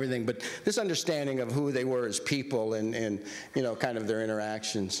everything. But this understanding of who they were as people and you know, kind of their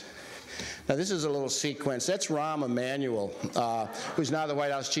interactions. Now, this is a little sequence. That's Rahm Emanuel, who's now the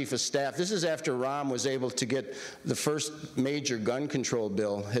White House Chief of Staff. This is after Rahm was able to get the first major gun control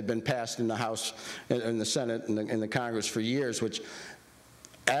bill had been passed in the House, in the Senate, and in the Congress for years, which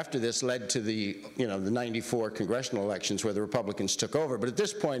after this led to the, you know, the 94 congressional elections where the Republicans took over. But at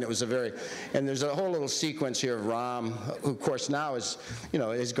this point, it was and there's a whole little sequence here of Rahm, who, of course, now is, you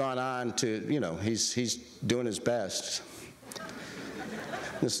know, has gone on to, you know, he's doing his best.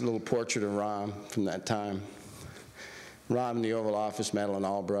 This is a little portrait of Rahm from that time. Rahm in the Oval Office, Madeleine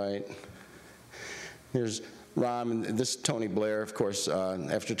Albright. Here's Rahm, and this is Tony Blair, of course,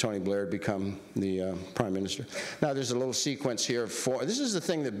 after Tony Blair had become the prime minister. Now there's a little sequence here of this is the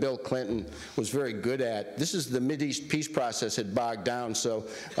thing that Bill Clinton was very good at. This is the Mideast peace process had bogged down, so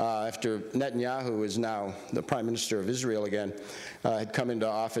after Netanyahu is now the prime minister of Israel again, had come into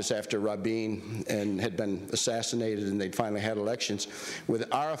office after Rabin and had been assassinated, and they'd finally had elections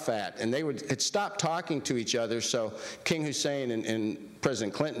with Arafat, and they had stopped talking to each other, so King Hussein and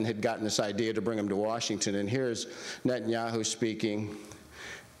President Clinton had gotten this idea to bring him to Washington, and here's Netanyahu speaking,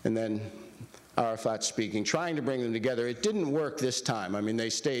 and then Arafat speaking, trying to bring them together. It didn't work this time. I mean,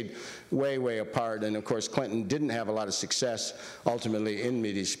 they stayed way, way apart, and of course Clinton didn't have a lot of success ultimately in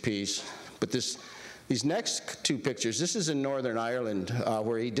Mideast peace, but these next two pictures, this is in Northern Ireland,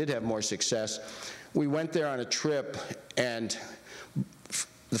 where he did have more success. We went there on a trip, and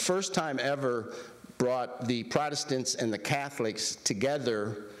the first time ever brought the Protestants and the Catholics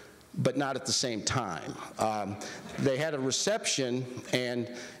together, but not at the same time. They had a reception, and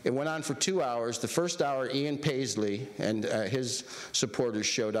it went on for 2 hours. The first hour, Ian Paisley and his supporters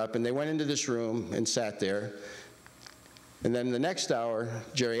showed up, and they went into this room and sat there. And then the next hour,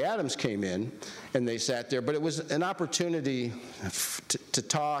 Jerry Adams came in, and they sat there. But it was an opportunity to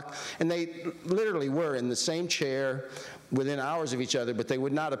talk, and they literally were in the same chair within hours of each other, but they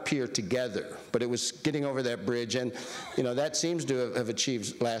would not appear together. But it was getting over that bridge, and that seems to have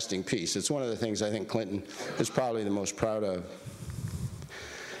achieved lasting peace. It's one of the things I think Clinton is probably the most proud of.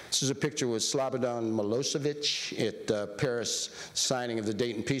 This is a picture with Slobodan Milosevic at Paris signing of the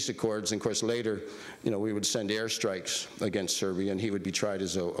Dayton Peace Accords. And of course, later, we would send airstrikes against Serbia, and he would be tried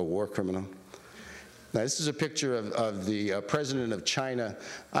as a war criminal. Now, this is a picture of the president of China.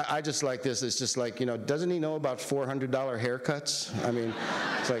 I just like this. It's just like, doesn't he know about $400 haircuts? I mean,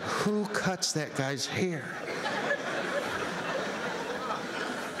 it's like, who cuts that guy's hair?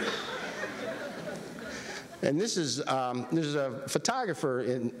 And this is there's a photographer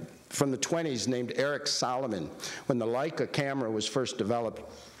from the 20s named Eric Solomon. When the Leica camera was first developed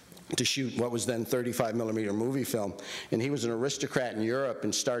to shoot what was then 35mm movie film, and he was an aristocrat in Europe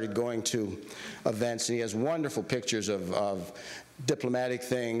and started going to events, and he has wonderful pictures of diplomatic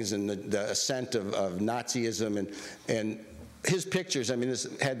things and the ascent of Nazism, and his pictures. I mean,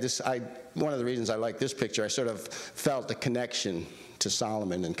 one of the reasons I like this picture, I sort of felt a connection to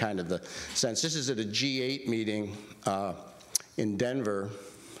Solomon and kind of the sense. This is at a G8 meeting in Denver.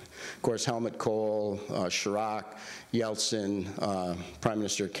 Of course, Helmut Kohl, Chirac, Yeltsin, Prime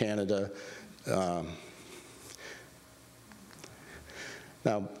Minister of Canada.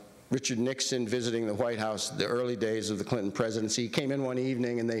 Now, Richard Nixon visiting the White House the early days of the Clinton presidency. He came in one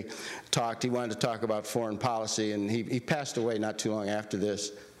evening and they talked. He wanted to talk about foreign policy, and he passed away not too long after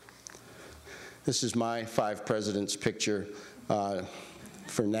this. This is my 5 presidents picture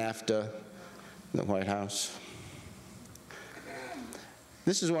for NAFTA in the White House.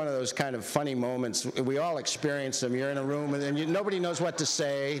 This is one of those kind of funny moments. We all experience them. You're in a room and nobody knows what to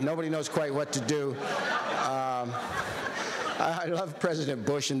say. Nobody knows quite what to do. I love President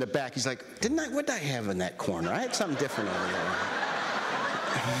Bush in the back. He's like, what did I have in that corner? I had something different over there.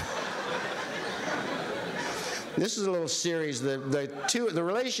 This is a little series. The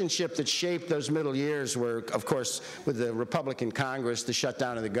relationship that shaped those middle years were, of course, with the Republican Congress, the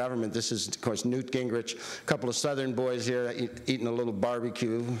shutdown of the government. This is, of course, Newt Gingrich, a couple of Southern boys here eating a little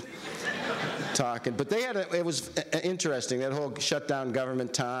barbecue, talking. But it was interesting, that whole shutdown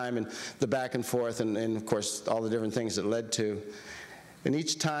government time and the back and forth and, of course, all the different things it led to. And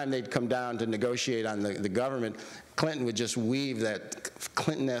each time they'd come down to negotiate on the government, Clinton would just weave that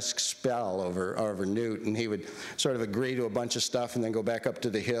Clinton-esque spell over Newt, and he would sort of agree to a bunch of stuff and then go back up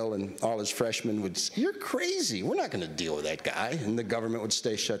to the Hill, and all his freshmen would say, "You're crazy. We're not going to deal with that guy." And the government would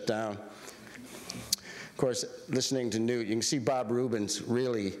stay shut down. Of course, listening to Newt, you can see Bob Rubens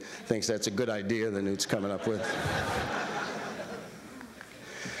really thinks that's a good idea that Newt's coming up with.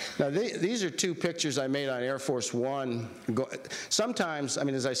 Now, these are 2 pictures I made on Air Force One. Sometimes, I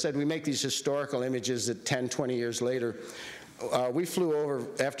mean, as I said, we make these historical images that 10, 20 years later. We flew over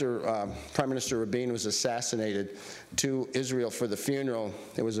after Prime Minister Rabin was assassinated to Israel for the funeral.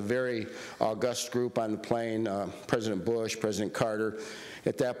 It was a very august group on the plane, President Bush, President Carter.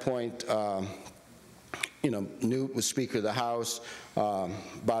 At that point, Newt was Speaker of the House.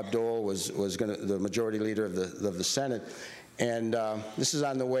 Bob Dole was the majority leader of the Senate. And this is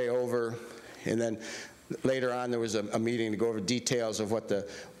on the way over, and then later on there was a meeting to go over details of what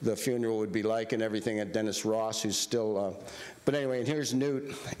the funeral would be like and everything at Dennis Ross, who's still, but anyway, and here's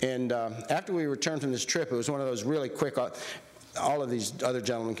Newt. And after we returned from this trip, it was one of those really quick, all of these other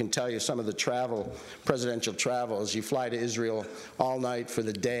gentlemen can tell you some of the presidential travels. You fly to Israel all night for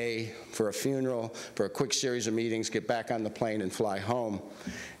the day, for a funeral, for a quick series of meetings, get back on the plane and fly home.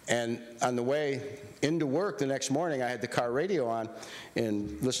 And on the way into work the next morning, I had the car radio on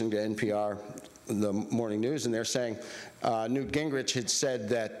and listening to NPR, the morning news, and they're saying Newt Gingrich had said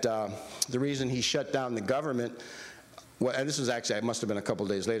that the reason he shut down the government, and this was actually, it must have been a couple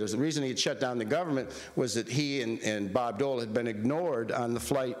days later, the reason he had shut down the government was that he and Bob Dole had been ignored on the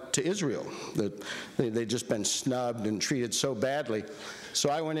flight to Israel. That they'd just been snubbed and treated so badly. So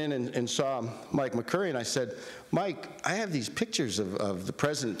I went in and saw Mike McCurry, and I said, "Mike, I have these pictures of the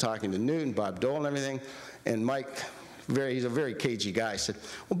president talking to Newt and Bob Dole and everything." And Mike, he's a very cagey guy, said,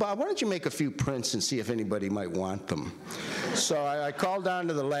 "Well, Bob, why don't you make a few prints and see if anybody might want them?" So I called down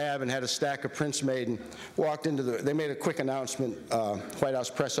to the lab and had a stack of prints made and walked into they made a quick announcement, White House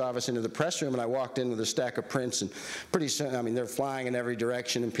press office, into the press room, and I walked in with a stack of prints, and pretty soon, I mean, they're flying in every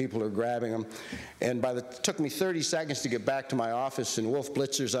direction and people are grabbing them. And it took me 30 seconds to get back to my office, and Wolf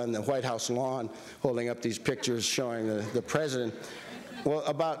Blitzer's on the White House lawn holding up these pictures showing the president. Well,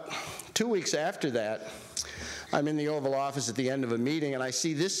 about 2 weeks after that, I'm in the Oval Office at the end of a meeting, and I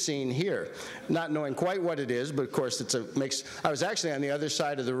see this scene here, not knowing quite what it is, but of course I was actually on the other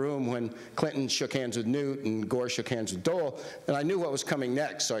side of the room when Clinton shook hands with Newt and Gore shook hands with Dole, and I knew what was coming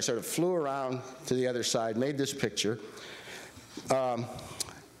next, so I sort of flew around to the other side, made this picture.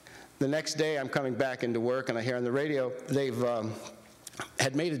 The next day, I'm coming back into work, and I hear on the radio they've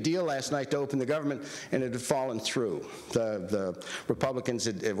had made a deal last night to open the government, and it had fallen through. The Republicans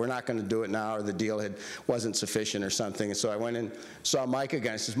were not going to do it now, or the deal wasn't sufficient or something. And so I went and saw Mike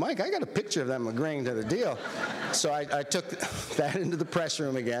again. I says, Mike, I got a picture of them agreeing to the deal. So I took that into the press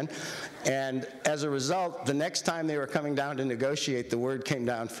room again. And as a result, the next time they were coming down to negotiate, the word came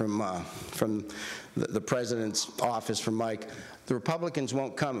down from the president's office, from Mike, the Republicans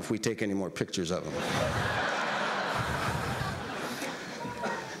won't come if we take any more pictures of them.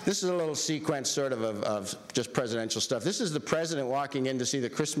 This is a little sequence sort of just presidential stuff. This is the president walking in to see the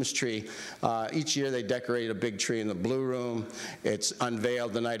Christmas tree. Each year they decorate a big tree in the Blue Room. It's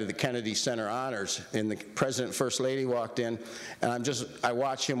unveiled the night of the Kennedy Center Honors. And the President and First Lady walked in, and I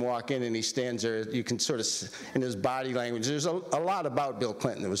watch him walk in, and he stands there. You can sort of, in his body language, there's a lot about Bill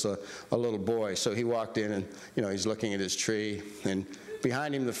Clinton. There was a little boy, so he walked in, and he's looking at his tree. And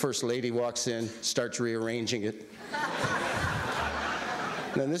behind him, the First Lady walks in, starts rearranging it.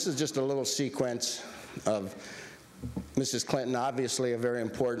 And this is just a little sequence of Mrs. Clinton, obviously a very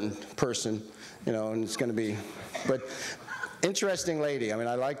important person, and it's going to be, but interesting lady. I mean,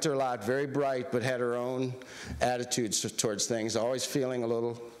 I liked her a lot, very bright, but had her own attitudes towards things, always feeling a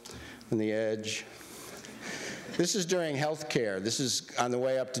little on the edge. This is during health care. This is on the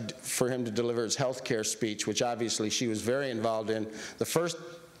way up for him to deliver his health care speech, which obviously she was very involved in. The first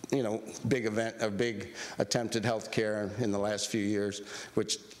big event, a big attempt at health care in the last few years,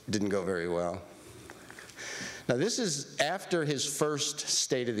 which didn't go very well. Now, this is after his first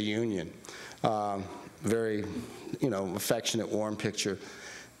State of the Union. Very, affectionate, warm picture.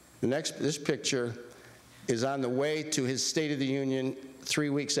 This picture is on the way to his State of the Union 3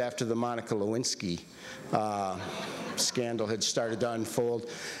 weeks after the Monica Lewinsky scandal had started to unfold.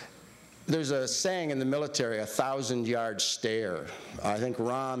 There's a saying in the military, 1,000-yard stare. I think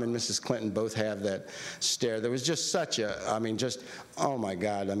Rahm and Mrs. Clinton both have that stare. There was just oh my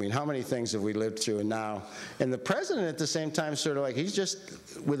God, how many things have we lived through, and now? And the president at the same time sort of like, he's just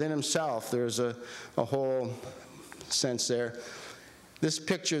within himself. There's a whole sense there. This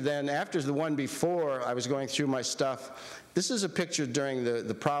picture then, after the one before, I was going through my stuff. This is a picture during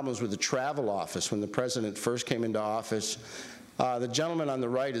the problems with the travel office when the president first came into office. The gentleman on the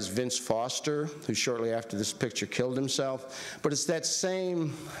right is Vince Foster, who shortly after this picture killed himself. But it's that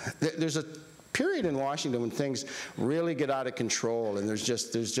same, there's a period in Washington when things really get out of control, and there's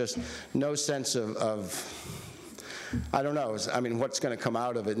just no sense of I don't know, what's going to come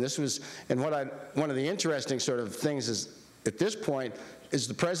out of it. And one of the interesting sort of things is, at this point, is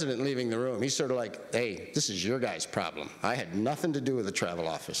the president leaving the room. He's sort of like, hey, this is your guys' problem. I had nothing to do with the travel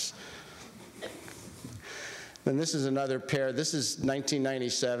office. And this is another pair. This is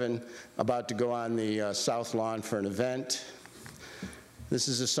 1997, about to go on the South Lawn for an event. This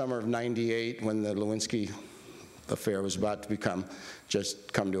is the summer of '98 when the Lewinsky affair was about to come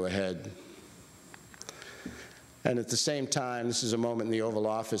to a head. And at the same time, this is a moment in the Oval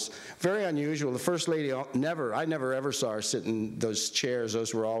Office. Very unusual. The First Lady, I never ever saw her sit in those chairs.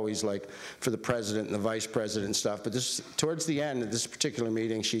 Those were always like for the president and the vice president and stuff. But towards the end of this particular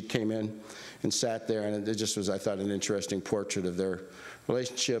meeting, she came in and sat there, and it just was, I thought, an interesting portrait of their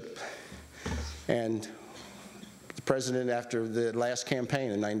relationship. And the president after the last campaign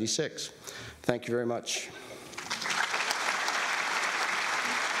in '96. Thank you very much.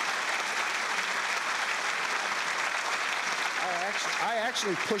 I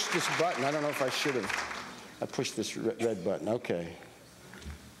actually pushed this button. I don't know if I should have. I pushed this red button. Okay.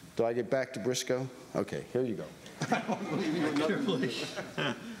 Do I get back to Briscoe? Okay, here you go.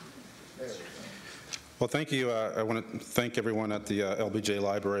 Well, thank you. I want to thank everyone at the LBJ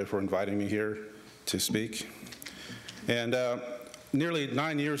Library for inviting me here to speak. And nearly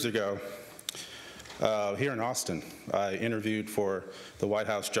 9 years ago, here in Austin, I interviewed for the White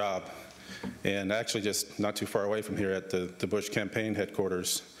House job, and actually just not too far away from here at the Bush campaign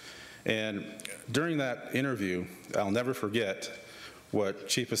headquarters. And during that interview, I'll never forget what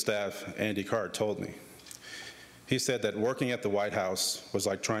Chief of Staff Andy Card told me. He said that working at the White House was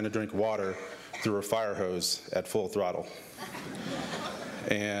like trying to drink water through a fire hose at full throttle.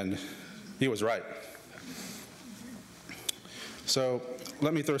 And he was right. So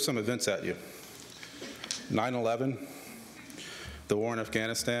let me throw some events at you. 9/11, the war in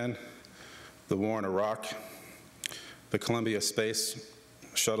Afghanistan, the war in Iraq, the Columbia Space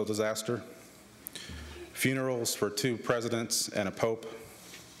Shuttle disaster, funerals for 2 presidents and a pope,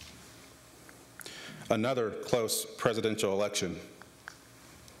 another close presidential election,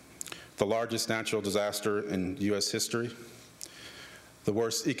 the largest natural disaster in U.S. history, the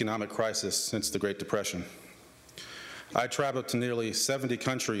worst economic crisis since the Great Depression. I traveled to nearly 70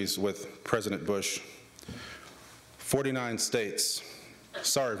 countries with President Bush, 49 states.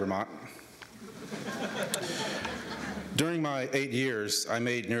 Sorry, Vermont. During my 8 years, I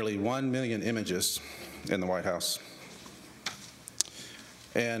made nearly 1 million images in the White House.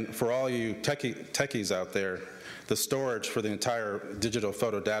 And for all you techies out there, the storage for the entire digital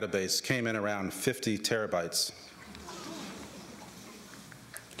photo database came in around 50 terabytes.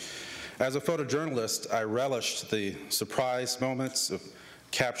 As a photojournalist, I relished the surprise moments of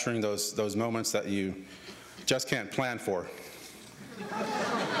capturing those moments that you just can't plan for.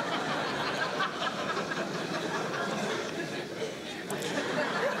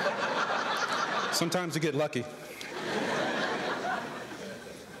 Sometimes you get lucky.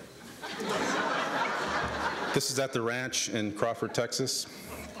 This is at the ranch in Crawford, Texas.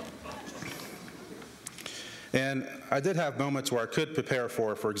 And I did have moments where I could prepare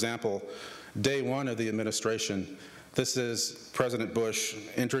for example, day 1 of the administration. This is President Bush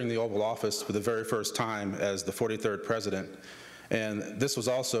entering the Oval Office for the very first time as the 43rd president. And this was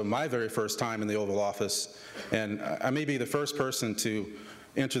also my very first time in the Oval Office. And I may be the first person to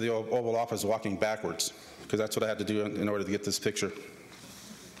enter the Oval Office walking backwards, because that's what I had to do in order to get this picture.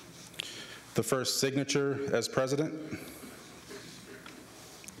 The first signature as president.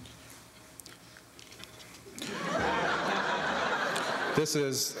 This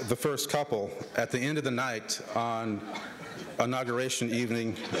is the first couple at the end of the night on inauguration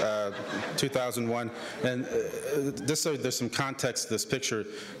evening, 2001. And just so there's some context to this picture,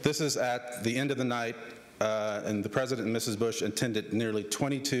 this is at the end of the night, and the President and Mrs. Bush attended nearly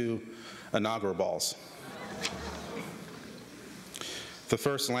 22 inaugural balls. The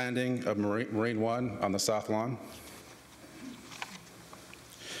first landing of Marine One on the South Lawn.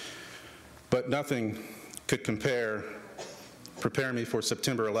 But nothing could prepare me for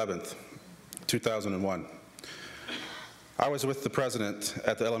September 11th, 2001. I was with the President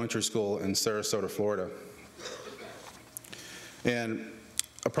at the elementary school in Sarasota, Florida. And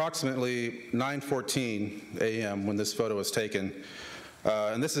approximately 9:14 a.m. when this photo was taken,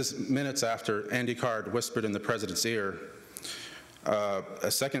 and this is minutes after Andy Card whispered in the President's ear,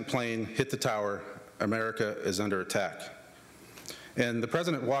 a second plane hit the tower, America is under attack. And the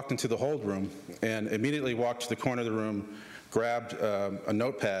President walked into the hold room and immediately walked to the corner of the room, grabbed a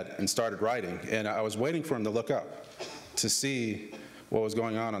notepad and started writing. And I was waiting for him to look up to see what was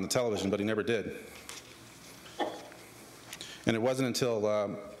going on the television, but he never did. And it wasn't until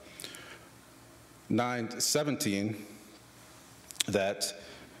 9:17 that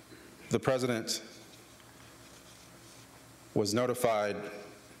the President was notified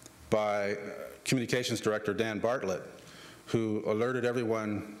by Communications Director Dan Bartlett, who alerted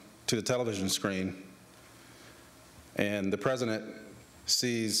everyone to the television screen. And the President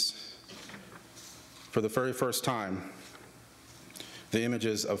sees, for the very first time, the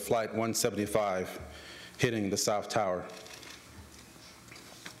images of Flight 175 hitting the South Tower.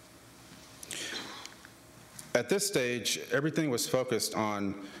 At this stage, everything was focused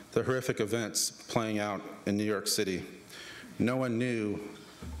on the horrific events playing out in New York City. No one knew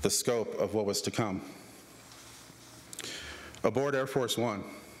the scope of what was to come. Aboard Air Force One,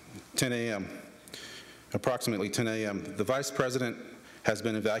 10 a.m., approximately 10 a.m., the Vice President has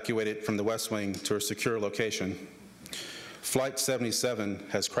been evacuated from the West Wing to a secure location. Flight 77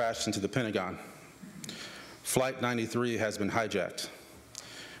 has crashed into the Pentagon. Flight 93 has been hijacked.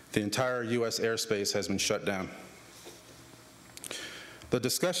 The entire U.S. airspace has been shut down. The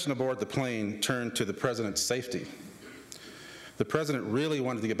discussion aboard the plane turned to the President's safety. The President really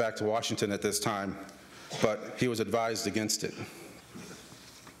wanted to get back to Washington at this time, but he was advised against it.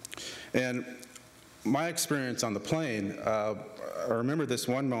 And my experience on the plane, I remember this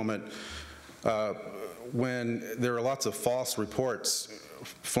one moment when there were lots of false reports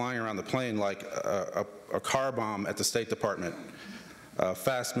flying around the plane, like a car bomb at the State Department, a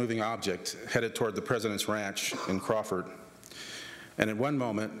fast-moving object headed toward the President's ranch in Crawford. And at one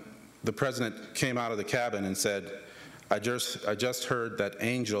moment, the President came out of the cabin and said, I just heard that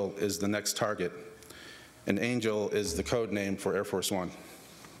Angel is the next target, and Angel is the code name for Air Force One.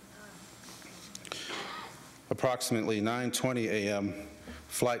 Approximately 9:20 a.m.,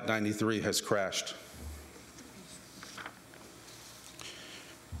 Flight 93 has crashed.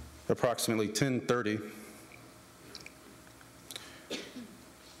 Approximately 10:30,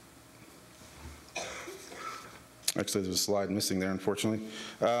 actually there's a slide missing there, unfortunately.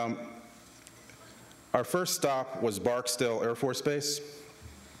 Our first stop was Barksdale Air Force Base,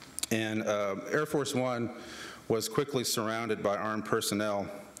 and Air Force One was quickly surrounded by armed personnel,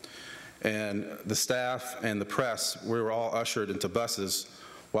 and the staff and the press, we were all ushered into buses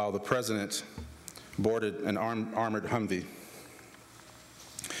while the president boarded an armored Humvee.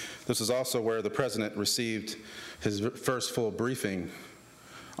 This is also where the president received his first full briefing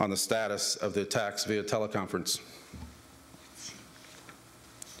on the status of the attacks via teleconference.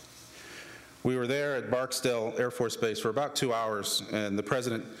 We were there at Barksdale Air Force Base for about 2 hours, and the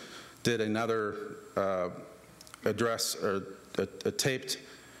president did another address, or a taped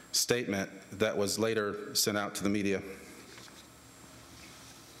statement that was later sent out to the media.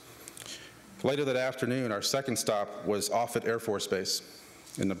 Later that afternoon, our second stop was Offutt Air Force Base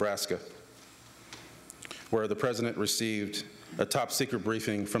in Nebraska, where the president received a top secret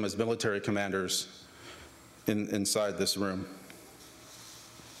briefing from his military commanders inside this room.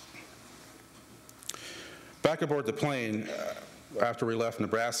 Back aboard the plane, after we left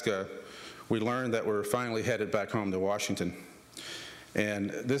Nebraska, we learned that we're finally headed back home to Washington.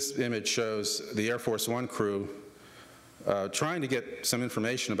 And this image shows the Air Force One crew trying to get some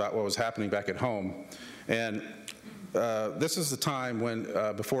information about what was happening back at home. And this is the time when,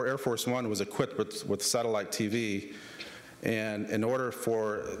 before Air Force One was equipped with satellite TV, and in order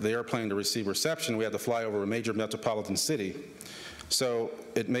for the airplane to receive reception, we had to fly over a major metropolitan city. So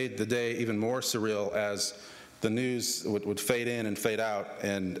it made the day even more surreal as the news would fade in and fade out,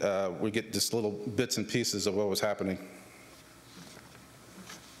 and we get just little bits and pieces of what was happening.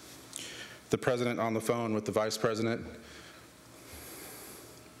 The president on the phone with the vice president.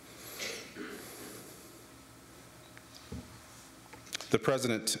 The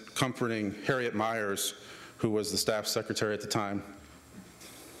president comforting Harriet Myers, who was the staff secretary at the time.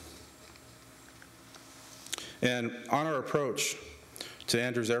 And on our approach to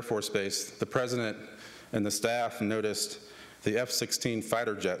Andrews Air Force Base, the president and the staff noticed the F-16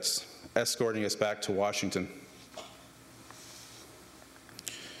 fighter jets escorting us back to Washington.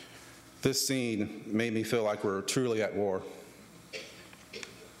 This scene made me feel like we were truly at war.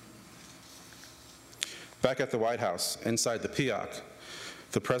 Back at the White House, inside the PIOC,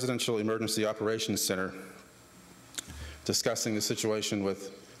 the Presidential Emergency Operations Center, discussing the situation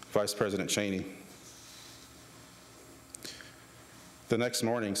with Vice President Cheney. The next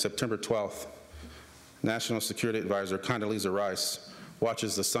morning, September 12th, National Security Advisor Condoleezza Rice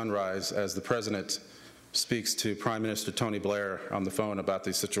watches the sunrise as the president speaks to Prime Minister Tony Blair on the phone about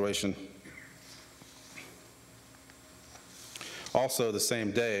the situation. Also, the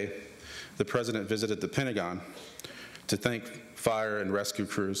same day, the president visited the Pentagon to thank fire and rescue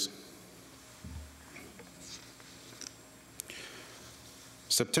crews.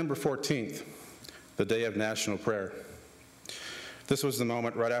 September 14th, the day of national prayer. This was the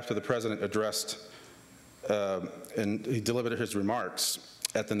moment right after the president addressed and he delivered his remarks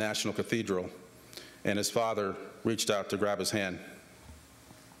at the National Cathedral, and his father reached out to grab his hand.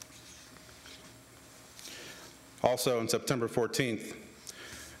 Also on September 14th,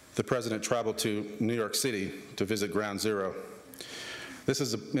 the president traveled to New York City to visit Ground Zero.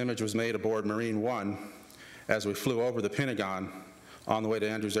 This image was made aboard Marine One as we flew over the Pentagon on the way to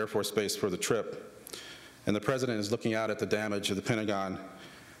Andrews Air Force Base for the trip. And the president is looking out at the damage of the Pentagon.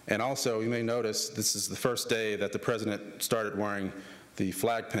 And also, you may notice, this is the first day that the president started wearing the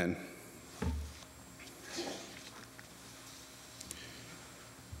flag pin.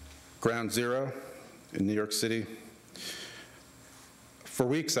 Ground Zero in New York City. For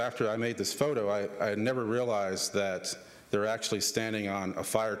weeks after I made this photo, I had never realized that they're actually standing on a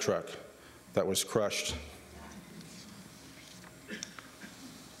fire truck that was crushed.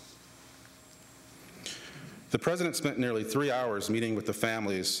 The president spent nearly 3 hours meeting with the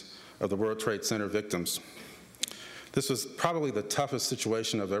families of the World Trade Center victims. This was probably the toughest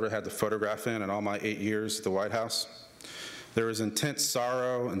situation I've ever had to photograph in all my 8 years at the White House. There was intense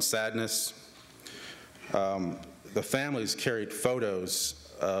sorrow and sadness. The families carried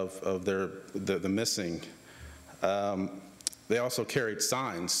photos of the missing. They also carried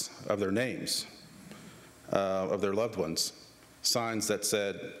signs of their names, of their loved ones, signs that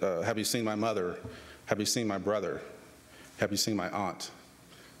said, have you seen my mother? Have you seen my brother? Have you seen my aunt?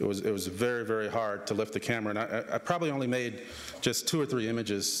 It was very, very hard to lift the camera, and I probably only made just 2 or 3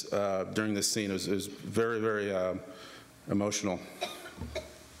 images during this scene. It was very, very emotional.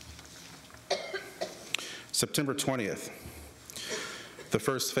 September 20th, the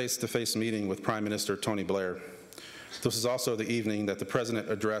first face-to-face meeting with Prime Minister Tony Blair. This is also the evening that the president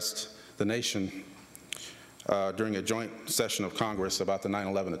addressed the nation during a joint session of Congress about the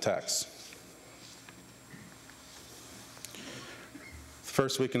 9/11 attacks. The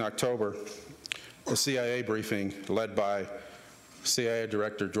first week in October, a CIA briefing led by CIA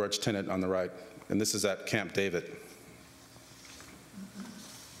Director George Tenet on the right, and this is at Camp David.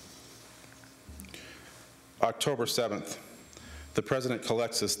 October 7th, the President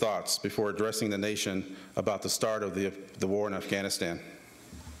collects his thoughts before addressing the nation about the start of the war in Afghanistan.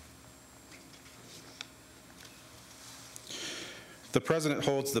 The President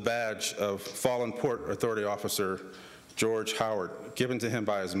holds the badge of Fallen Port Authority Officer George Howard, given to him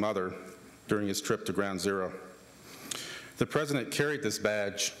by his mother during his trip to Ground Zero. The President carried this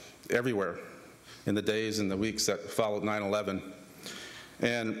badge everywhere in the days and the weeks that followed 9/11.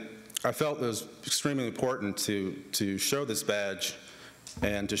 And I felt it was extremely important to show this badge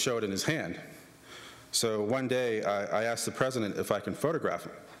and to show it in his hand. So one day I asked the President if I can photograph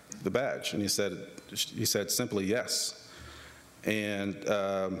the badge, and he said simply yes. And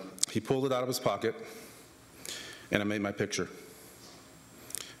he pulled it out of his pocket, and I made my picture.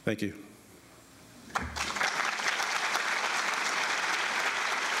 Thank you.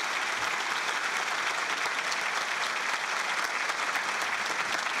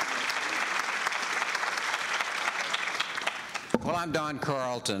 Well, I'm Don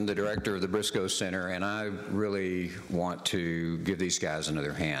Carlton, the director of the Briscoe Center, and I really want to give these guys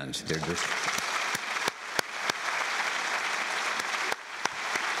another hand. They're just...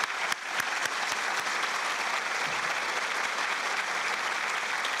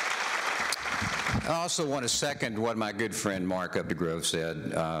 I also want to second what my good friend Mark Updegrove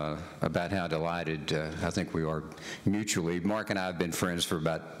said about how delighted I think we are mutually. Mark and I have been friends for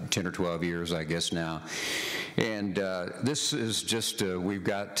about 10 or 12 years, I guess now. And this is just, we've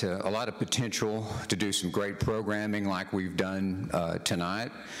got a lot of potential to do some great programming like we've done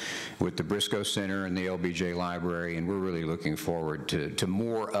tonight with the Briscoe Center and the LBJ Library, and we're really looking forward to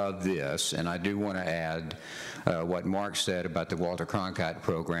more of this. And I do want to add what Mark said about the Walter Cronkite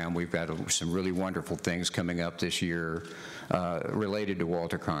program. We've got some really wonderful things coming up this year related to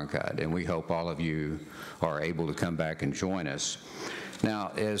Walter Cronkite, and we hope all of you are able to come back and join us.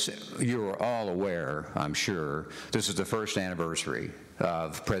 Now, as you are all aware, I'm sure, this is the first anniversary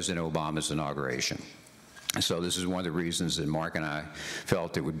of President Obama's inauguration. So this is one of the reasons that Mark and I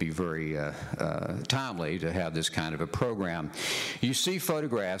felt it would be very timely to have this kind of a program. You see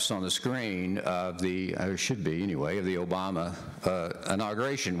photographs on the screen of the, or should be anyway, of the Obama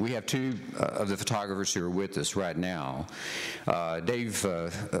inauguration. We have two of the photographers who are with us right now, Dave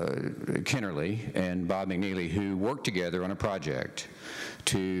Kennerly and Bob McNeely, who worked together on a project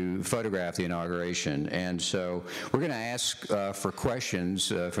to photograph the inauguration. And so we're going to ask for questions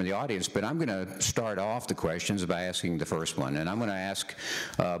from the audience, but I'm going to start off the questions by asking the first one. And I'm going to ask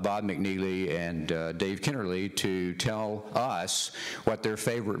Bob McNeely and Dave Kennerly to tell us what their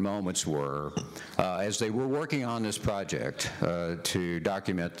favorite moments were as they were working on this project to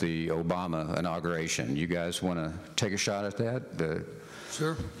document the Obama inauguration. You guys want to take a shot at that?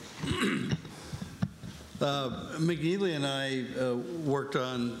 Sure. McNeely and I worked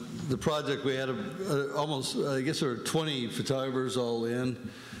on the project. We had almost, I guess there were 20 photographers all in,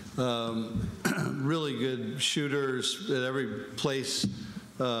 really good shooters at every place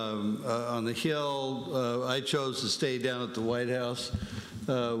on the Hill. I chose to stay down at the White House.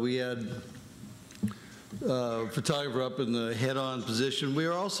 We had photographer up in the head-on position. We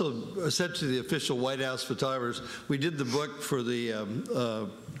are also essentially the official White House photographers. We did the book for the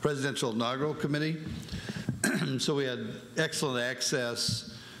Presidential Inaugural Committee. So we had excellent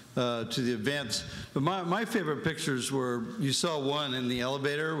access to the events. But my favorite pictures were, you saw one in the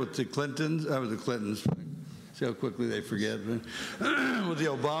elevator with the Clintons, see how quickly they forget, with the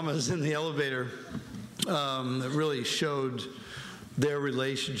Obamas in the elevator. That really showed their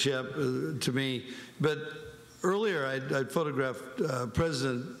relationship to me. But earlier I'd photographed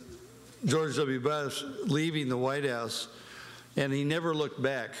President George W. Bush leaving the White House, and he never looked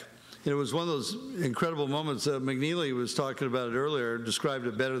back. And it was one of those incredible moments. McNeely was talking about it earlier, described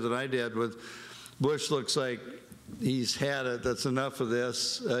it better than I did, with Bush looks like he's had it, that's enough of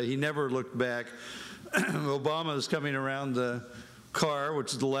this. He never looked back. Obama is coming around the car,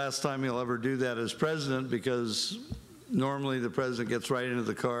 which is the last time he'll ever do that as president, because normally the president gets right into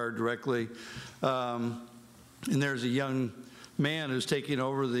the car directly. And there's a young man who's taking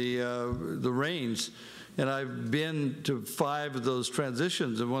over the reins. And I've been to 5 of those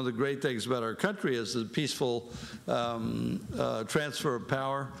transitions, and one of the great things about our country is the peaceful transfer of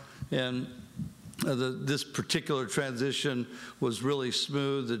power. And this particular transition was really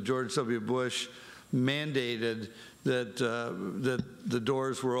smooth. That George W. Bush mandated that that the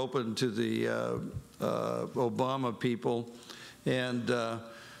doors were open to the Obama people, and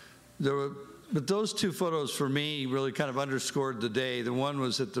there were But those two photos for me really kind of underscored the day. The one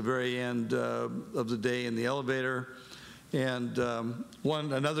was at the very end of the day in the elevator, and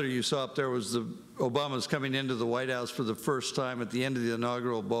another you saw up there was Obama's coming into the White House for the first time at the end of the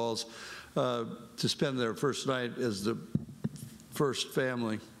inaugural balls to spend their first night as the first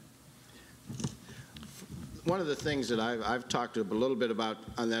family. One of the things that I've talked a little bit about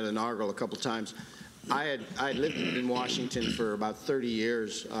on that inaugural a couple times, I had lived in Washington for about 30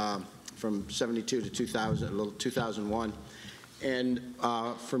 years, from 72 to 2001. And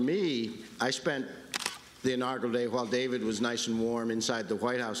for me, I spent the inaugural day while David was nice and warm inside the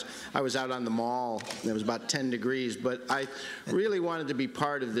White House. I was out on the mall, and it was about 10 degrees, but I really wanted to be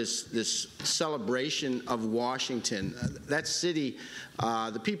part of this celebration of Washington. That city,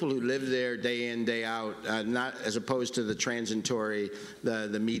 the people who live there day in, day out, not as opposed to the transitory,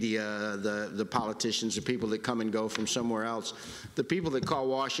 the media, the politicians, the people that come and go from somewhere else. The people that call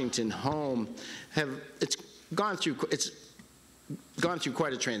Washington home it's gone through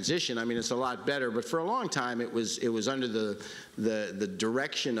quite a transition. I mean, it's a lot better, but for a long time it was under the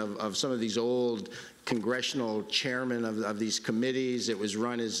direction of some of these old congressional chairmen of these committees. It was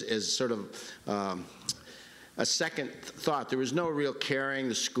run as sort of a second thought. There was no real caring.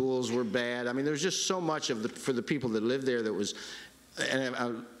 The schools were bad. I mean, there was just so much for the people that lived there that was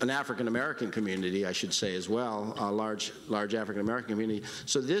an African-American community, I should say, as well, a large African-American community.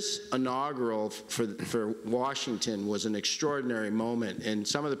 So this inaugural for Washington was an extraordinary moment, and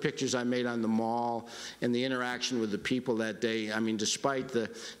some of the pictures I made on the mall and the interaction with the people that day, I mean, despite the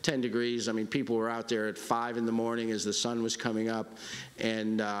 10 degrees, I mean, people were out there at 5 in the morning as the sun was coming up,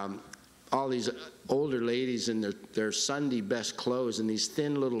 and all these older ladies in their Sunday best clothes and these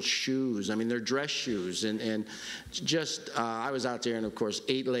thin little shoes. I mean, they're dress shoes. And just, I was out there, and of course,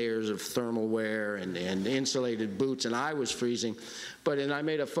 8 layers of thermal wear and insulated boots, and I was freezing. And I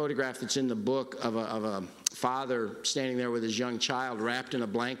made a photograph that's in the book of a father standing there with his young child wrapped in a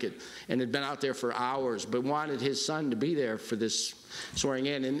blanket and had been out there for hours, but wanted his son to be there for this swearing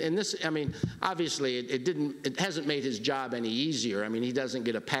in. And this, I mean, obviously it hasn't made his job any easier. I mean, he doesn't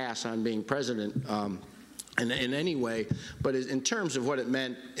get a pass on being president in any way, but in terms of what it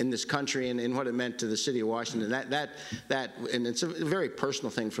meant in this country and what it meant to the city of Washington, and it's a very personal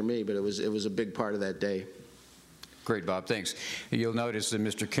thing for me, but it was a big part of that day. Great, Bob. Thanks. You'll notice that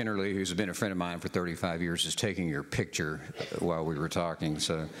Mr. Kennerly, who's been a friend of mine for 35 years, is taking your picture while we were talking.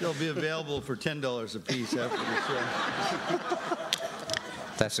 So they'll be available for $10 a piece after the show.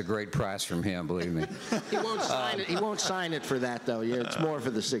 That's a great price from him, believe me. He won't sign it. He won't sign it for that, though. Yeah, it's more for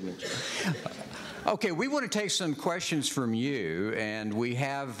the signature. Okay, we want to take some questions from you, and we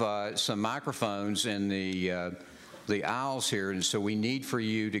have some microphones in the aisles here, and so we need for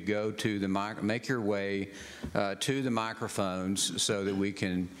you to go to the make your way to the microphones so that we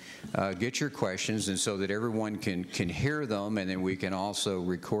can get your questions, and so that everyone can hear them, and then we can also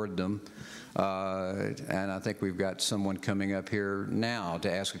record them. And I think we've got someone coming up here now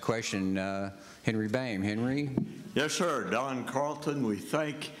to ask a question. Henry Boehm. Henry? Yes, sir. Don Carlton, we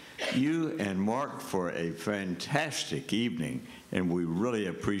thank you and Mark for a fantastic evening, and we really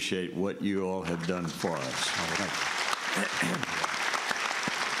appreciate what you all have done for us.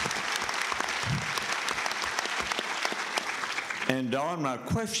 And Don, my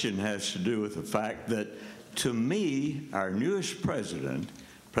question has to do with the fact that, to me, our newest president,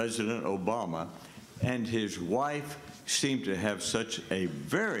 President Obama, and his wife seem to have such a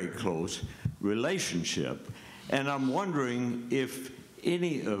very close relationship. And I'm wondering if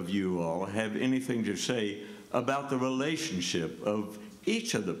any of you all have anything to say about the relationship of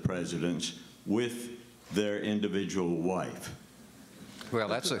each of the presidents with their individual wife. Well,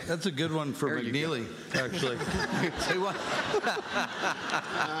 that's a good one for McNeely, actually. I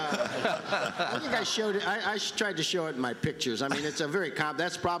think I showed it. I tried to show it in my pictures. I mean, it's a very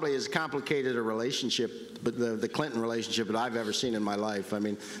that's probably as complicated a relationship, but the Clinton relationship that I've ever seen in my life. I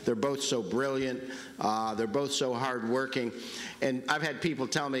mean, they're both so brilliant. They're both so hardworking, and I've had people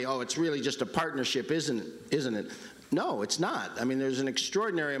tell me, "Oh, it's really just a partnership, isn't it?" No, it's not. I mean, there's an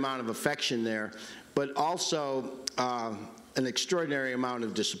extraordinary amount of affection there, but also an extraordinary amount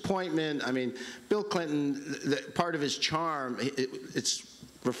of disappointment. I mean, Bill Clinton, part of his charm, it's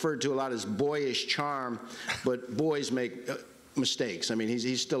referred to a lot as boyish charm, but boys make mistakes. I mean,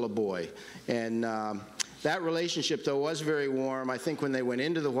 he's still a boy. And that relationship, though, was very warm. I think when they went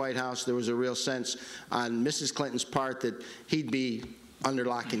into the White House, there was a real sense on Mrs. Clinton's part that he'd be under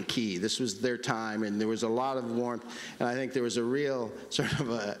lock and key. This was their time, and there was a lot of warmth, and I think there was a real sort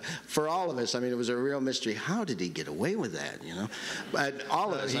of for all of us, I mean, it was a real mystery. How did he get away with that, you know? But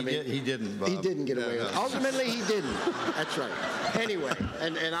all of us, I mean. He didn't, Bob. He didn't get away with it. Ultimately, he didn't. That's right. Anyway,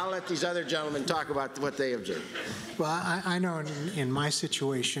 and I'll let these other gentlemen talk about what they observed. Well, I know in my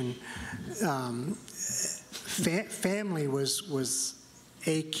situation, family was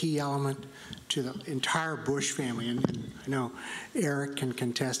a key element to the entire Bush family, and I know Eric can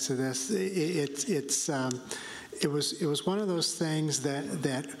contest to this. It was one of those things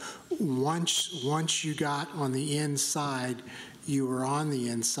that once you got on the inside, you were on the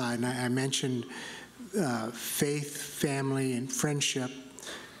inside. And I mentioned faith, family, and friendship,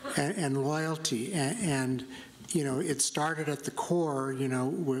 and loyalty, and you know, it started at the core, you know,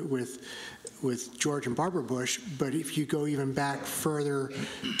 with George and Barbara Bush. But if you go even back further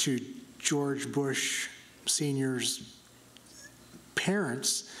to George Bush Sr.'s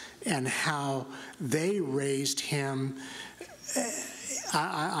parents and how they raised him,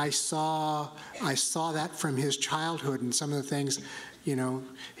 I saw that from his childhood, and some of the things, you know,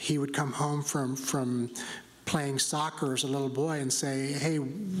 he would come home from playing soccer as a little boy and say, "Hey,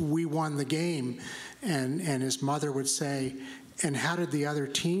 we won the game," and his mother would say, "And how did the other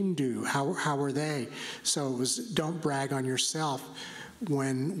team do? How were they?" So it was, don't brag on yourself.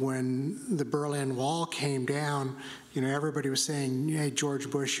 When the Berlin Wall came down, you know, everybody was saying, "Hey, George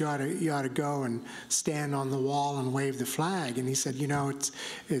Bush, you ought to go and stand on the wall and wave the flag." And he said, "You know,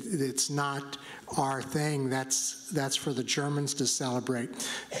 it's not our thing. That's for the Germans to celebrate."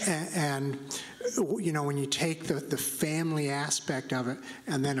 And you know, when you take the family aspect of it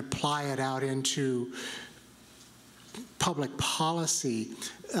and then apply it out into public policy,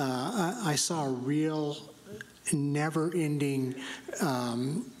 I saw a real never-ending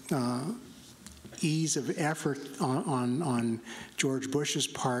ease of effort on George Bush's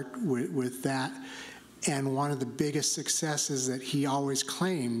part with that. And one of the biggest successes that he always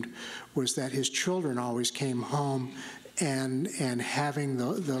claimed was that his children always came home, and having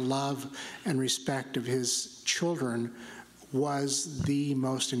the love and respect of his children was the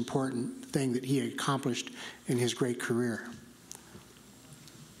most important thing that he accomplished in his great career.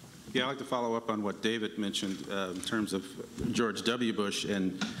 Yeah, I'd like to follow up on what David mentioned in terms of George W. Bush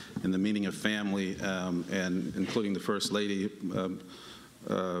and the meaning of family, and including the First Lady,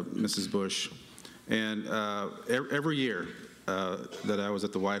 Mrs. Bush. And every year that I was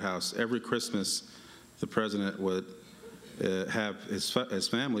at the White House, every Christmas, the president would have his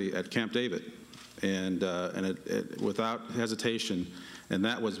family at Camp David, and without hesitation, and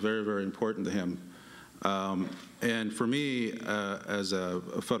that was very, very important to him. And for me, as a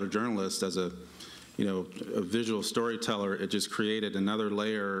photojournalist, as a visual storyteller, it just created another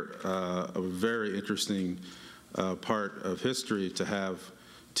layer of a very interesting part of history to have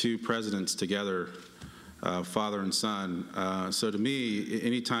two presidents together, father and son. So to me,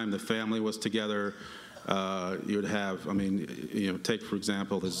 anytime the family was together, you would have, take for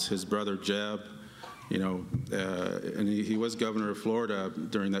example his brother Jeb, and he was governor of Florida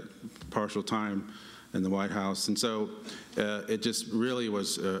during that partial time in the White House. And so it just really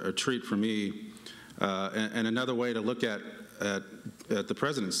was a treat for me, and another way to look at the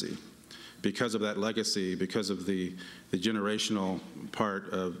presidency, because of that legacy, because of the generational part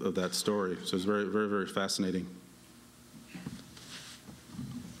of that story. So it's very, very, very fascinating.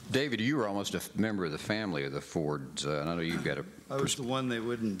 David, you were almost a member of the family of the Fords, and I know you've got a... I was the one they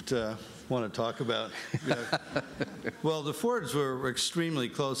wouldn't want to talk about. Well, the Fords were extremely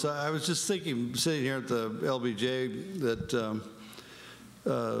close. I was just thinking, sitting here at the LBJ, that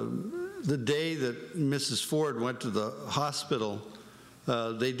the day that Mrs. Ford went to the hospital,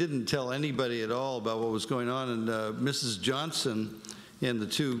 they didn't tell anybody at all about what was going on, and Mrs. Johnson and the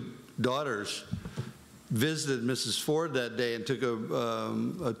two daughters visited Mrs. Ford that day and took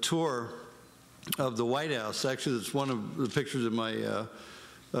a tour of the White House. Actually, it's one of the pictures in my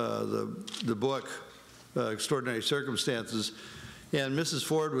the book, Extraordinary Circumstances. And Mrs.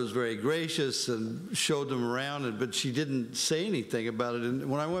 Ford was very gracious and showed them around, but she didn't say anything about it. And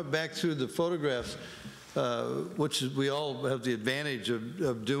when I went back through the photographs, which we all have the advantage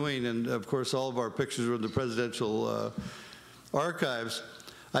of doing, and of course all of our pictures are in the presidential archives,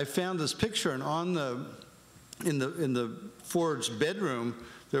 I found this picture, and in the Ford's bedroom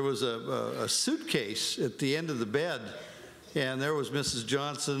there was a suitcase at the end of the bed, and there was Mrs.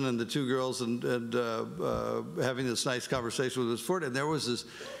 Johnson and the two girls and having this nice conversation with Mrs. Ford, and there was this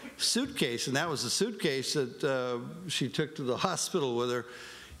suitcase, and that was the suitcase that she took to the hospital with her.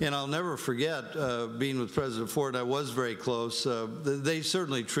 And I'll never forget being with President Ford. I was very close. They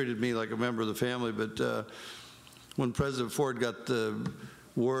certainly treated me like a member of the family, but when President Ford got the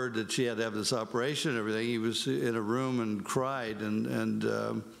word that she had to have this operation and everything, he was in a room and cried, and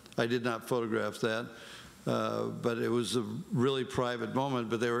I did not photograph that. But it was a really private moment,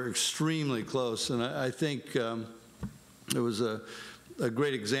 but they were extremely close, and I think it was a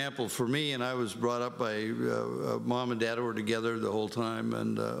great example for me, and I was brought up by Mom and Dad who were together the whole time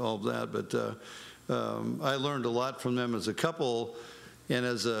and all of that, but I learned a lot from them as a couple and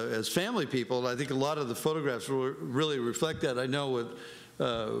as family people. I think a lot of the photographs really reflect that. I know with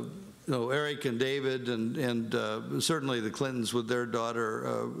Eric and David and certainly the Clintons with their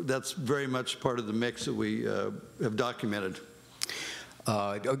daughter, that's very much part of the mix that we have documented.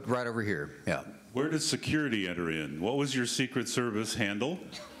 Right over here, yeah. Where does security enter in? What was your Secret Service handle?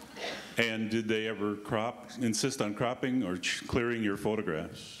 And did they ever insist on cropping or clearing your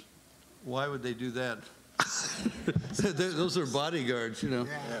photographs? Why would they do that? Those are bodyguards, you know.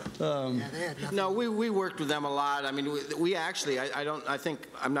 No, we worked with them a lot. I mean, we actually,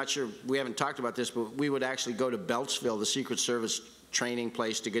 I'm not sure, we haven't talked about this, but we would actually go to Beltsville, the Secret Service training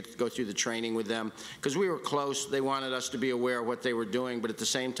place, to go through the training with them, because we were close. They wanted us to be aware of what they were doing, but at the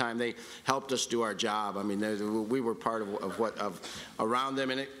same time, they helped us do our job. I mean, we were part of around them,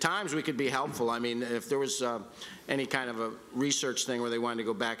 and at times we could be helpful. I mean, if there was any kind of a research thing where they wanted to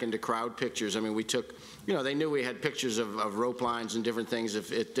go back into crowd pictures, I mean, we took, you know, they knew we had pictures of rope lines and different things.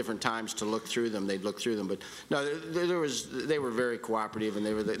 If at different times to look through them, they'd look through them. But no, they were very cooperative, and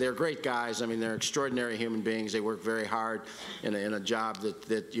they're great guys. I mean, they're extraordinary human beings. They work very hard in a job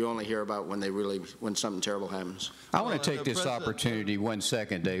that you only hear about when something terrible happens. I want to take this opportunity 1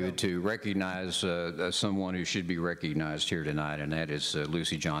 second, David, to recognize someone who should be recognized here tonight, and that is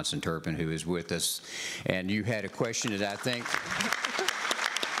Lucy Johnson-Turpin, who is with us. And you had a question that I think...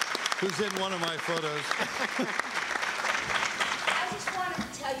 Who's in one of my photos? I just wanted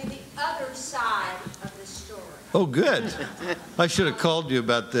to tell you the other side of the story. Oh, good. I should have called you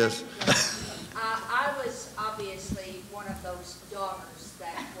about this. I was obviously one of those daughters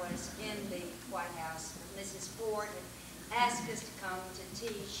that was in the White House. Mrs. Ford had asked us to come to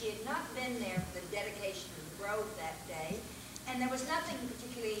tea. She had not been there for the dedication of the grove that day, and there was nothing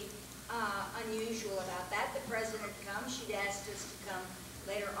particularly unusual about that. The president had come. She'd asked us to come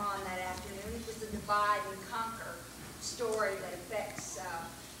later on that afternoon. It was the divide and conquer story that affects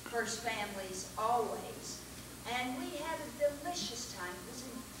first families always. And we had a delicious time. It was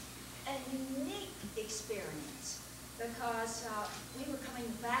a unique experience because we were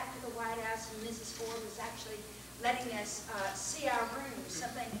coming back to the White House, and Mrs. Ford was actually letting us see our room,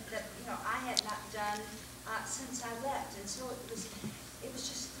 something that I had not done since I left. And so it was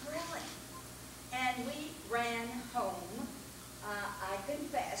just thrilling. And we ran home, I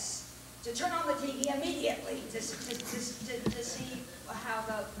confess, to turn on the TV immediately to see how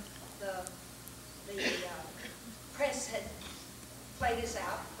the press had played us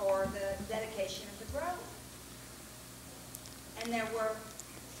out for the dedication of the grove. And there were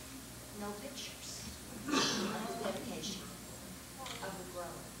no pictures of the dedication of the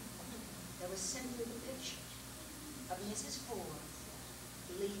grove. There was simply the picture of Mrs. Ford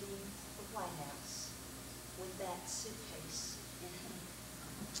leaving the White House with that suitcase in hand.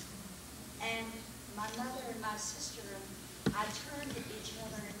 And my mother and my sister and I turned to each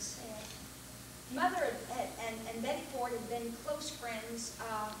other and said, Mother and Betty Ford had been close friends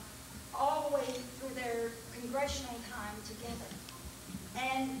all the way through their congressional time together.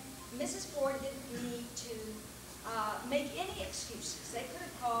 And Mrs. Ford didn't need to make any excuses. They could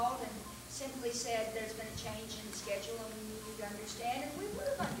have called and simply said, there's been a change in schedule and we need you to understand, and we would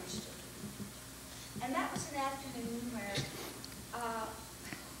have understood. And that was an afternoon where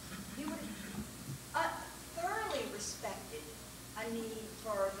you would have thoroughly respected a need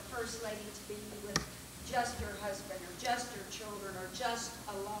for the First Lady to be with just her husband or just her children or just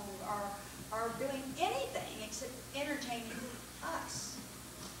alone or doing anything except entertaining us.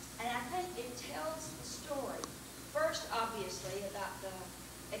 And I think it tells the story, first obviously about the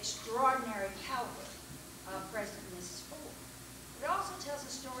extraordinary caliber of President and Mrs. Ford. It also tells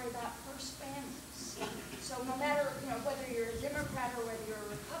a story about first families. So no matter whether you're a Democrat or whether you're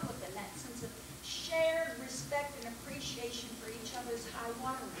a Republican, that sense of shared respect and appreciation for each other's high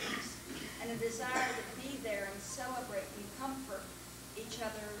water marks, and a desire to be there and celebrate and comfort each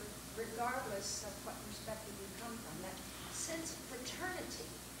other regardless of what perspective you come from. That sense of fraternity,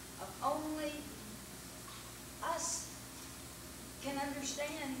 of only us can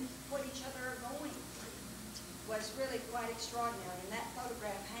understand what each other are going through, was really quite extraordinary. And that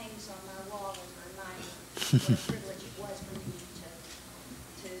photograph hangs on my wall as a reminder what a privilege it was for me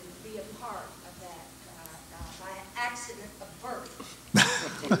to be a part of that, by an accident of birth,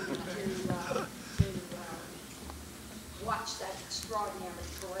 to extraordinary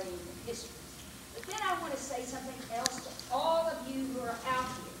terrain in history. But then I want to say something else to all of you who are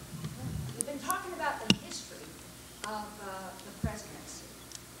out here. We've been talking about the history of the presidency.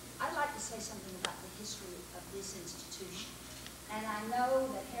 I'd like to say something about the history of this institution. And I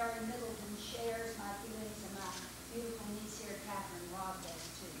know that Harry Middleton shares my feelings and my beautiful niece here, Catherine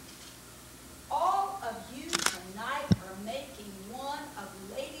Valdez, too. All of you tonight are making one of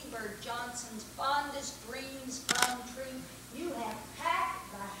Lady Bird Johnson's fondest dreams come true. You have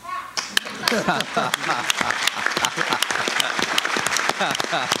packed the house.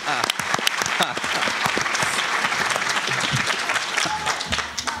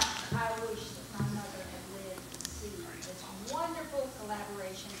 I wish that my mother had lived to see this wonderful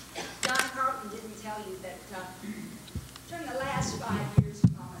collaboration. John Carlton didn't tell you that during the last 5 years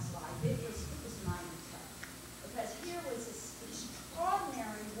of Mama's life, it was mighty tough. Because here was this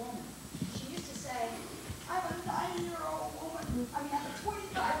extraordinary woman. She used to say, I'm a 90-year-old woman. I mean, I'm a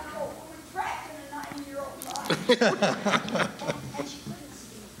 25-year-old woman trapped in a 90-year-old body. And she couldn't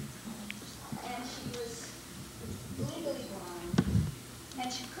speak. And she was legally blind. And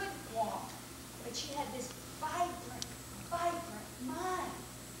she couldn't walk. But she had this vibrant mind.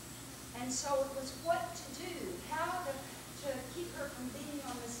 And so it was what to do, how to keep her from being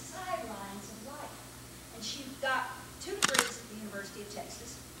on the sidelines of life. And she got 2 degrees at the University of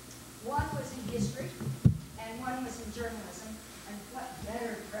Texas. One was in history, and one was in journalism. And what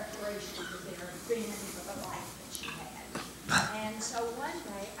better preparation could there have been for the life that she had? And so one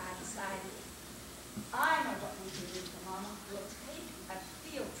day I decided, I know what we can do for Mama. We'll take a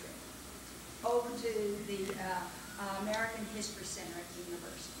field trip over to the American History Center at the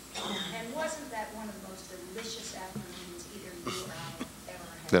university. And wasn't that one of the most delicious afternoons either you or I ever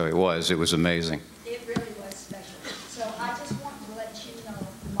had? No, it was. It was amazing. It really was special. So I just want to let you know,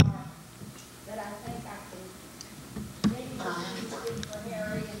 Mark, that I think I can maybe speak for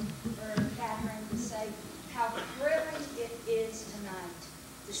Harry and for Catherine to say how thrilling it is tonight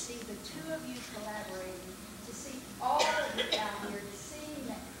to see the 2 of you collaborating, to see all of you out here, to see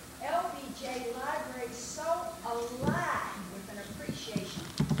the LBJ Library so alive with an appreciation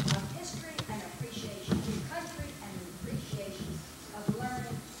of history and appreciation of country and an appreciation of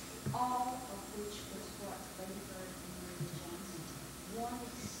learning, all of which was what Lady Bird and Maria Johnson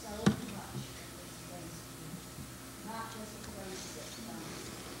wanted so much for this place to be. Not just a place that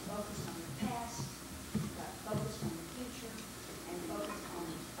focused on the past, but focused on the future and focused on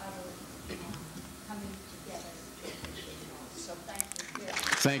other coming together to appreciate it all. So thank you.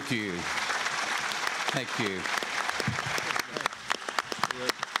 Thank you. Thank you.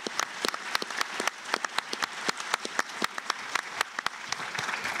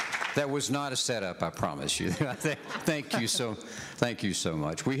 That was not a setup, I promise you. Thank you so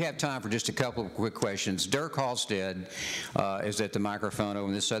much. We have time for just a couple of quick questions. Dirk Halstead is at the microphone over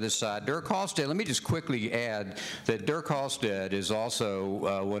on this other side. Dirk Halstead, let me just quickly add that Dirk Halstead is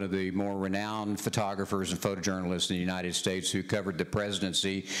also one of the more renowned photographers and photojournalists in the United States who covered the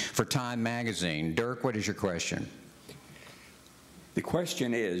presidency for Time magazine. Dirk, what is your question? The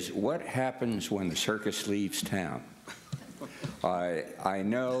question is, what happens when the circus leaves town? I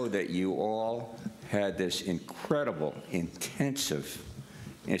know that you all had this incredible, intensive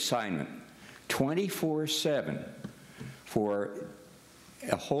assignment, 24/7 for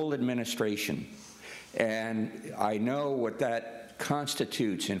a whole administration. And I know what that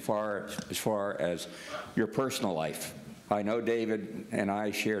constitutes as far as your personal life. I know David and I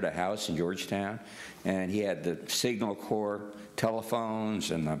shared a house in Georgetown, and he had the Signal Corps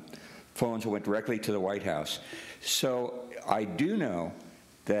telephones, and the phones went directly to the White House. So I do know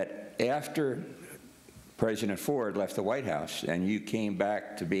that after President Ford left the White House and you came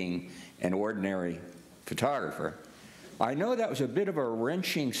back to being an ordinary photographer, I know that was a bit of a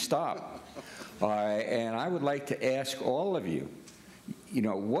wrenching stop. And I would like to ask all of you,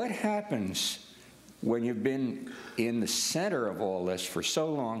 what happens when you've been in the center of all this for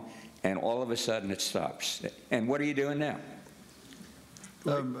so long and all of a sudden it stops? And what are you doing now?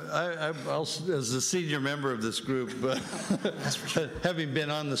 I'll, as the senior member of this group, having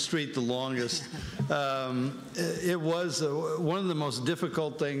been on the street the longest, it was one of the most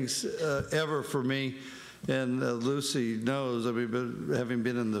difficult things ever for me. And Lucy knows, I mean, having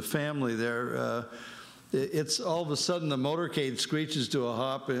been in the family there, it's all of a sudden the motorcade screeches to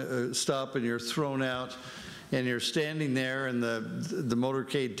a stop and you're thrown out and you're standing there and the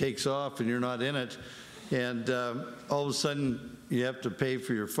motorcade takes off and you're not in it. And all of a sudden, you have to pay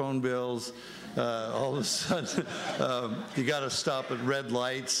for your phone bills. All of a sudden, you got to stop at red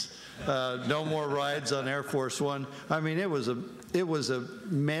lights. No more rides on Air Force One. I mean, it was a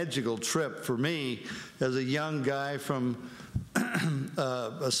magical trip for me as a young guy from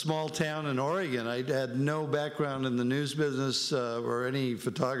a small town in Oregon. I had no background in the news business or any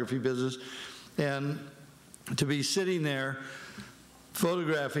photography business. And to be sitting there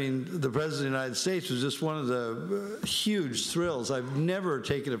photographing the President of the United States was just one of the huge thrills. I've never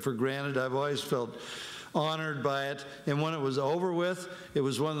taken it for granted. I've always felt honored by it. And when it was over with, it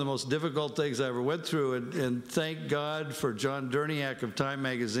was one of the most difficult things I ever went through. And thank God for John Derniak of Time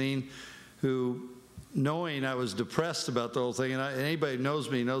magazine, who, knowing I was depressed about the whole thing, and anybody who knows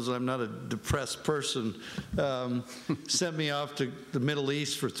me knows that I'm not a depressed person, sent me off to the Middle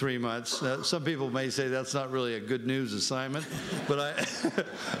East for 3 months. Some people may say that's not really a good news assignment, but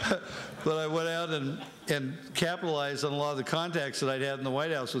I went out and capitalized on a lot of the contacts that I'd had in the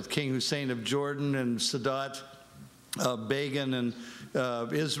White House with King Hussein of Jordan and Sadat, Begin and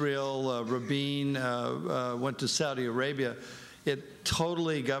Israel, Rabin, went to Saudi Arabia. It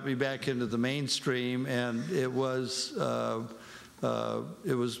totally got me back into the mainstream, and it was one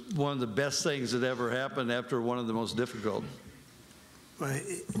of the best things that ever happened after one of the most difficult.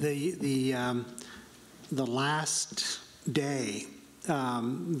 The last day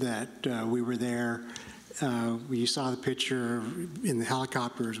that we were there, you saw the picture in the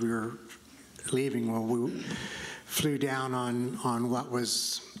helicopters we were leaving. Well, we flew down on what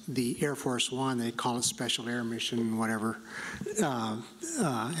was the Air Force One, they call it Special Air Mission, whatever,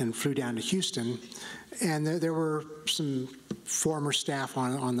 and flew down to Houston. And there were some former staff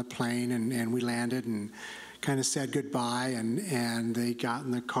on the plane, and we landed and kind of said goodbye, and they got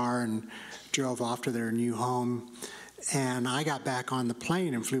in the car and drove off to their new home. And I got back on the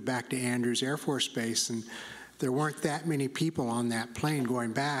plane and flew back to Andrews Air Force Base, and there weren't that many people on that plane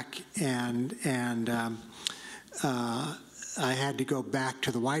going back, and I had to go back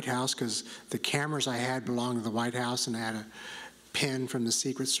to the White House because the cameras I had belonged to the White House, and I had a pen from the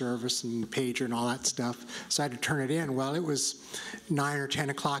Secret Service and pager and all that stuff. So I had to turn it in. Well, it was 9 or 10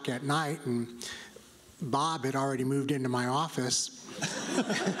 o'clock at night, and Bob had already moved into my office.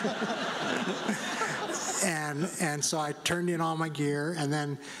 And so I turned in all my gear, and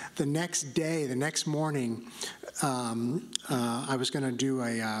then the next morning, I was going to do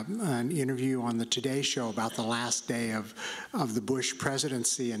an interview on the Today Show about the last day of the Bush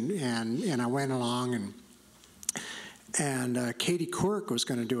presidency, and I went along, and Katie Couric was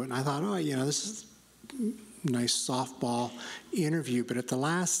going to do it, and I thought, oh, this is a nice softball interview, but at the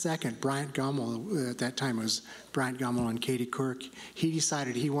last second, Bryant Gumbel, at that time it was Bryant Gumbel and Katie Couric, he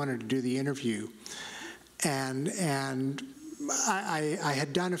decided he wanted to do the interview, and I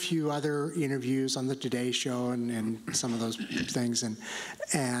had done a few other interviews on the Today Show and some of those things, and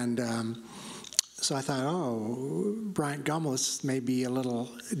so I thought, oh, Bryant Gumbel, this may be a little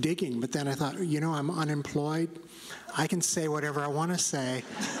digging, but then I thought, I'm unemployed. I can say whatever I want to say.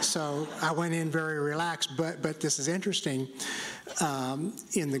 So I went in very relaxed, but this is interesting.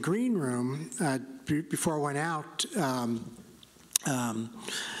 In the green room, before I went out,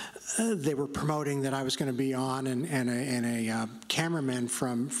 they were promoting that I was going to be on, and a cameraman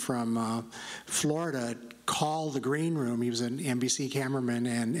from Florida called the green room. He was an NBC cameraman,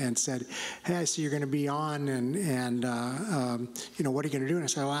 and said, "Hey, I see you're going to be on, and what are you going to do?" And I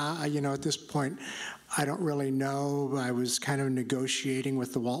said, "Well, at this point, I don't really know. I was kind of negotiating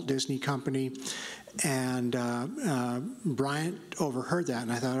with the Walt Disney Company." And Bryant overheard that,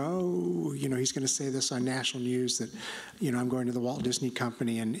 and I thought, oh, he's going to say this on national news that, I'm going to the Walt Disney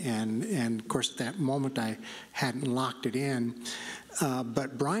Company, and of course at that moment I hadn't locked it in.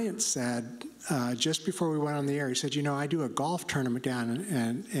 But Bryant said, just before we went on the air, he said, I do a golf tournament down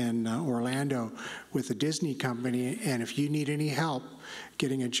in Orlando with the Disney Company, and if you need any help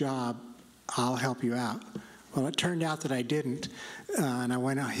getting a job, I'll help you out. Well, it turned out that I didn't, and I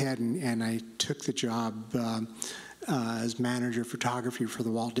went ahead and I took the job as manager of photography for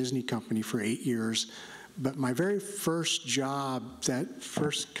the Walt Disney Company for 8 years. But my very first job, that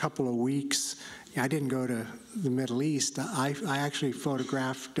first couple of weeks, I didn't go to the Middle East. I actually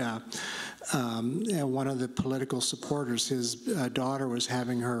photographed one of the political supporters. His daughter was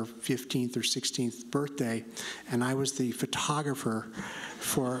having her 15th or 16th birthday, and I was the photographer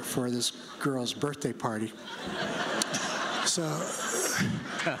for this girl's birthday party. So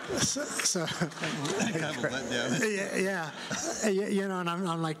yeah, and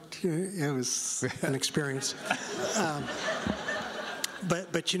I'm like, it was an experience.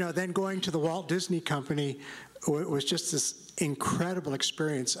 But then going to the Walt Disney Company was just this incredible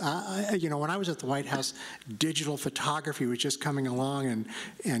experience. When I was at the White House, digital photography was just coming along,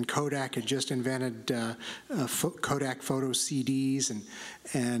 and Kodak had just invented Kodak photo CDs,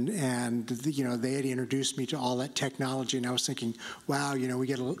 and they had introduced me to all that technology, and I was thinking, wow, we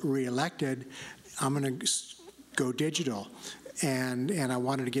get reelected, I'm going to go digital. and I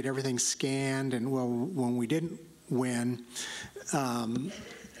wanted to get everything scanned. And well, when we didn't win,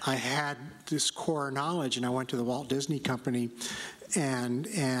 I had this core knowledge, and I went to the Walt Disney Company, and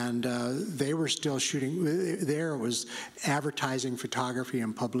they were still shooting. There it was advertising photography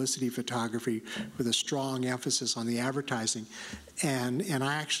and publicity photography with a strong emphasis on the advertising, and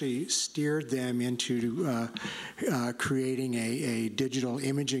I actually steered them into creating a digital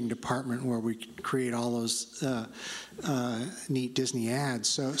imaging department where we create all those neat Disney ads.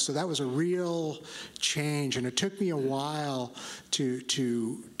 So that was a real change, and it took me a while to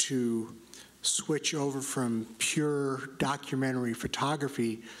switch over from pure documentary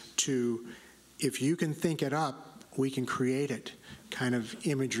photography to, if you can think it up, we can create it kind of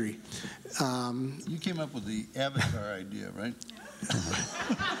imagery. You came up with the avatar idea, right?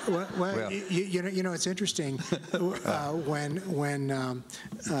 Well, you know, it's interesting.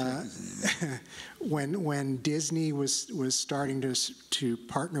 When Disney was starting to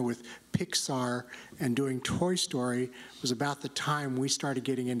partner with Pixar and doing Toy Story, it was about the time we started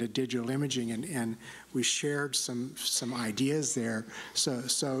getting into digital imaging, and we shared some ideas there.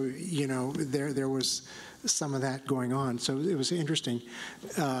 So you know, there was some of that going on. So it was interesting.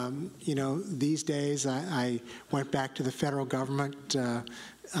 You know, these days I went back to the federal government.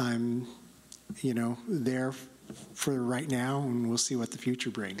 I'm, you know, there for right now, and we'll see what the future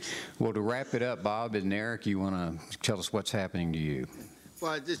brings. Well, to wrap it up, Bob and Eric, you want to tell us what's happening to you?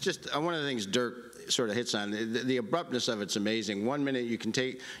 Well, it's just one of the things Dirk sort of hits on. The abruptness of it's amazing. 1 minute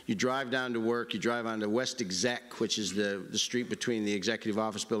you drive down to work, you drive onto West Exec, which is the street between the Executive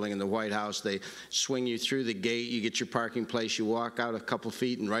Office Building and the White House. They swing you through the gate, you get your parking place, you walk out a couple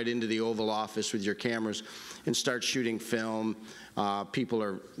feet and right into the Oval Office with your cameras and start shooting film. People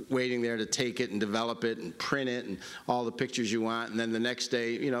are waiting there to take it and develop it and print it and all the pictures you want. And then the next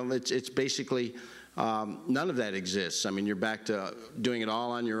day, you know, it's basically none of that exists. I mean, you're back to doing it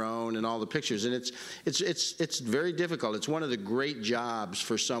all on your own and all the pictures, and it's very difficult. It's one of the great jobs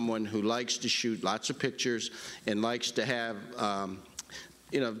for someone who likes to shoot lots of pictures and likes to have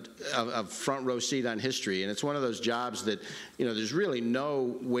you know, a front row seat on history. And it's one of those jobs that, you know, there's really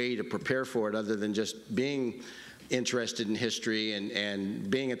no way to prepare for it other than just being interested in history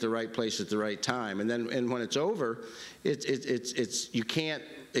and being at the right place at the right time. And when it's over, it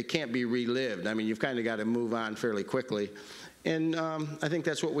can't be relived. I mean, you've kind of got to move on fairly quickly. And I think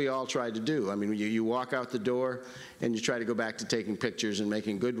that's what we all tried to do. I mean, you walk out the door and you try to go back to taking pictures and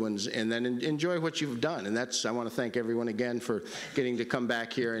making good ones and then enjoy what you've done. And I want to thank everyone again for getting to come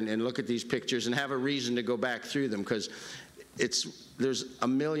back here and look at these pictures and have a reason to go back through them, because there's a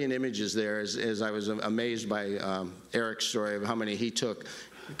million images there, as I was amazed by Eric's story of how many he took.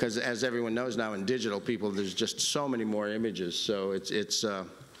 Because as everyone knows now in digital, there's just so many more images. So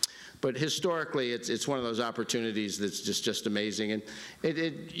but historically, it's one of those opportunities that's just amazing, and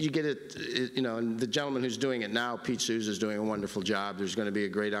you get it, you know. And the gentleman who's doing it now, Pete Souza, is doing a wonderful job. There's going to be a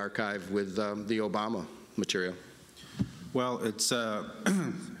great archive with the Obama material. Well, it's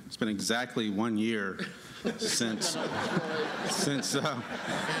been exactly 1 year since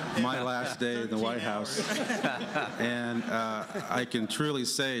my last day in the White House, and I can truly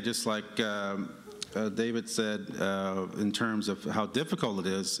say, just like David said, in terms of how difficult it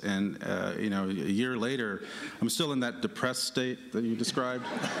is, and you know, a year later, I'm still in that depressed state that you described.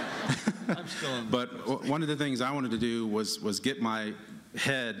 I'm still in. But one of the things I wanted to do was get my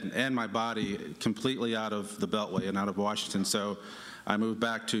head and my body completely out of the Beltway and out of Washington. So I moved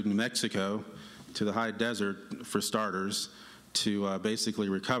back to New Mexico, to the high desert for starters, to basically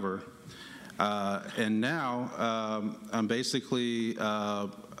recover. And now I'm basically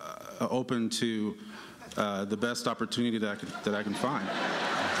open to the best opportunity that I can find.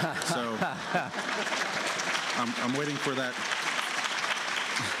 So I'm waiting for that.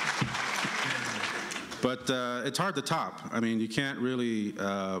 But it's hard to top. I mean, you can't really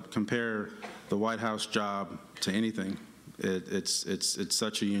compare the White House job to anything. It's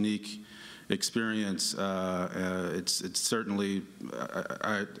such a unique experience. It's certainly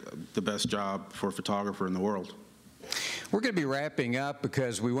the best job for a photographer in the world. We're going to be wrapping up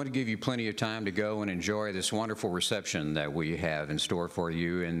because we want to give you plenty of time to go and enjoy this wonderful reception that we have in store for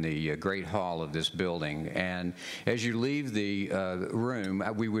you in the great hall of this building. And as you leave the room,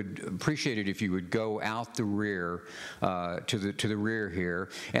 we would appreciate it if you would go out the rear to the rear here.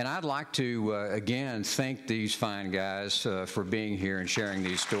 And I'd like to again thank these fine guys for being here and sharing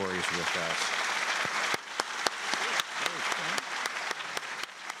these stories with us.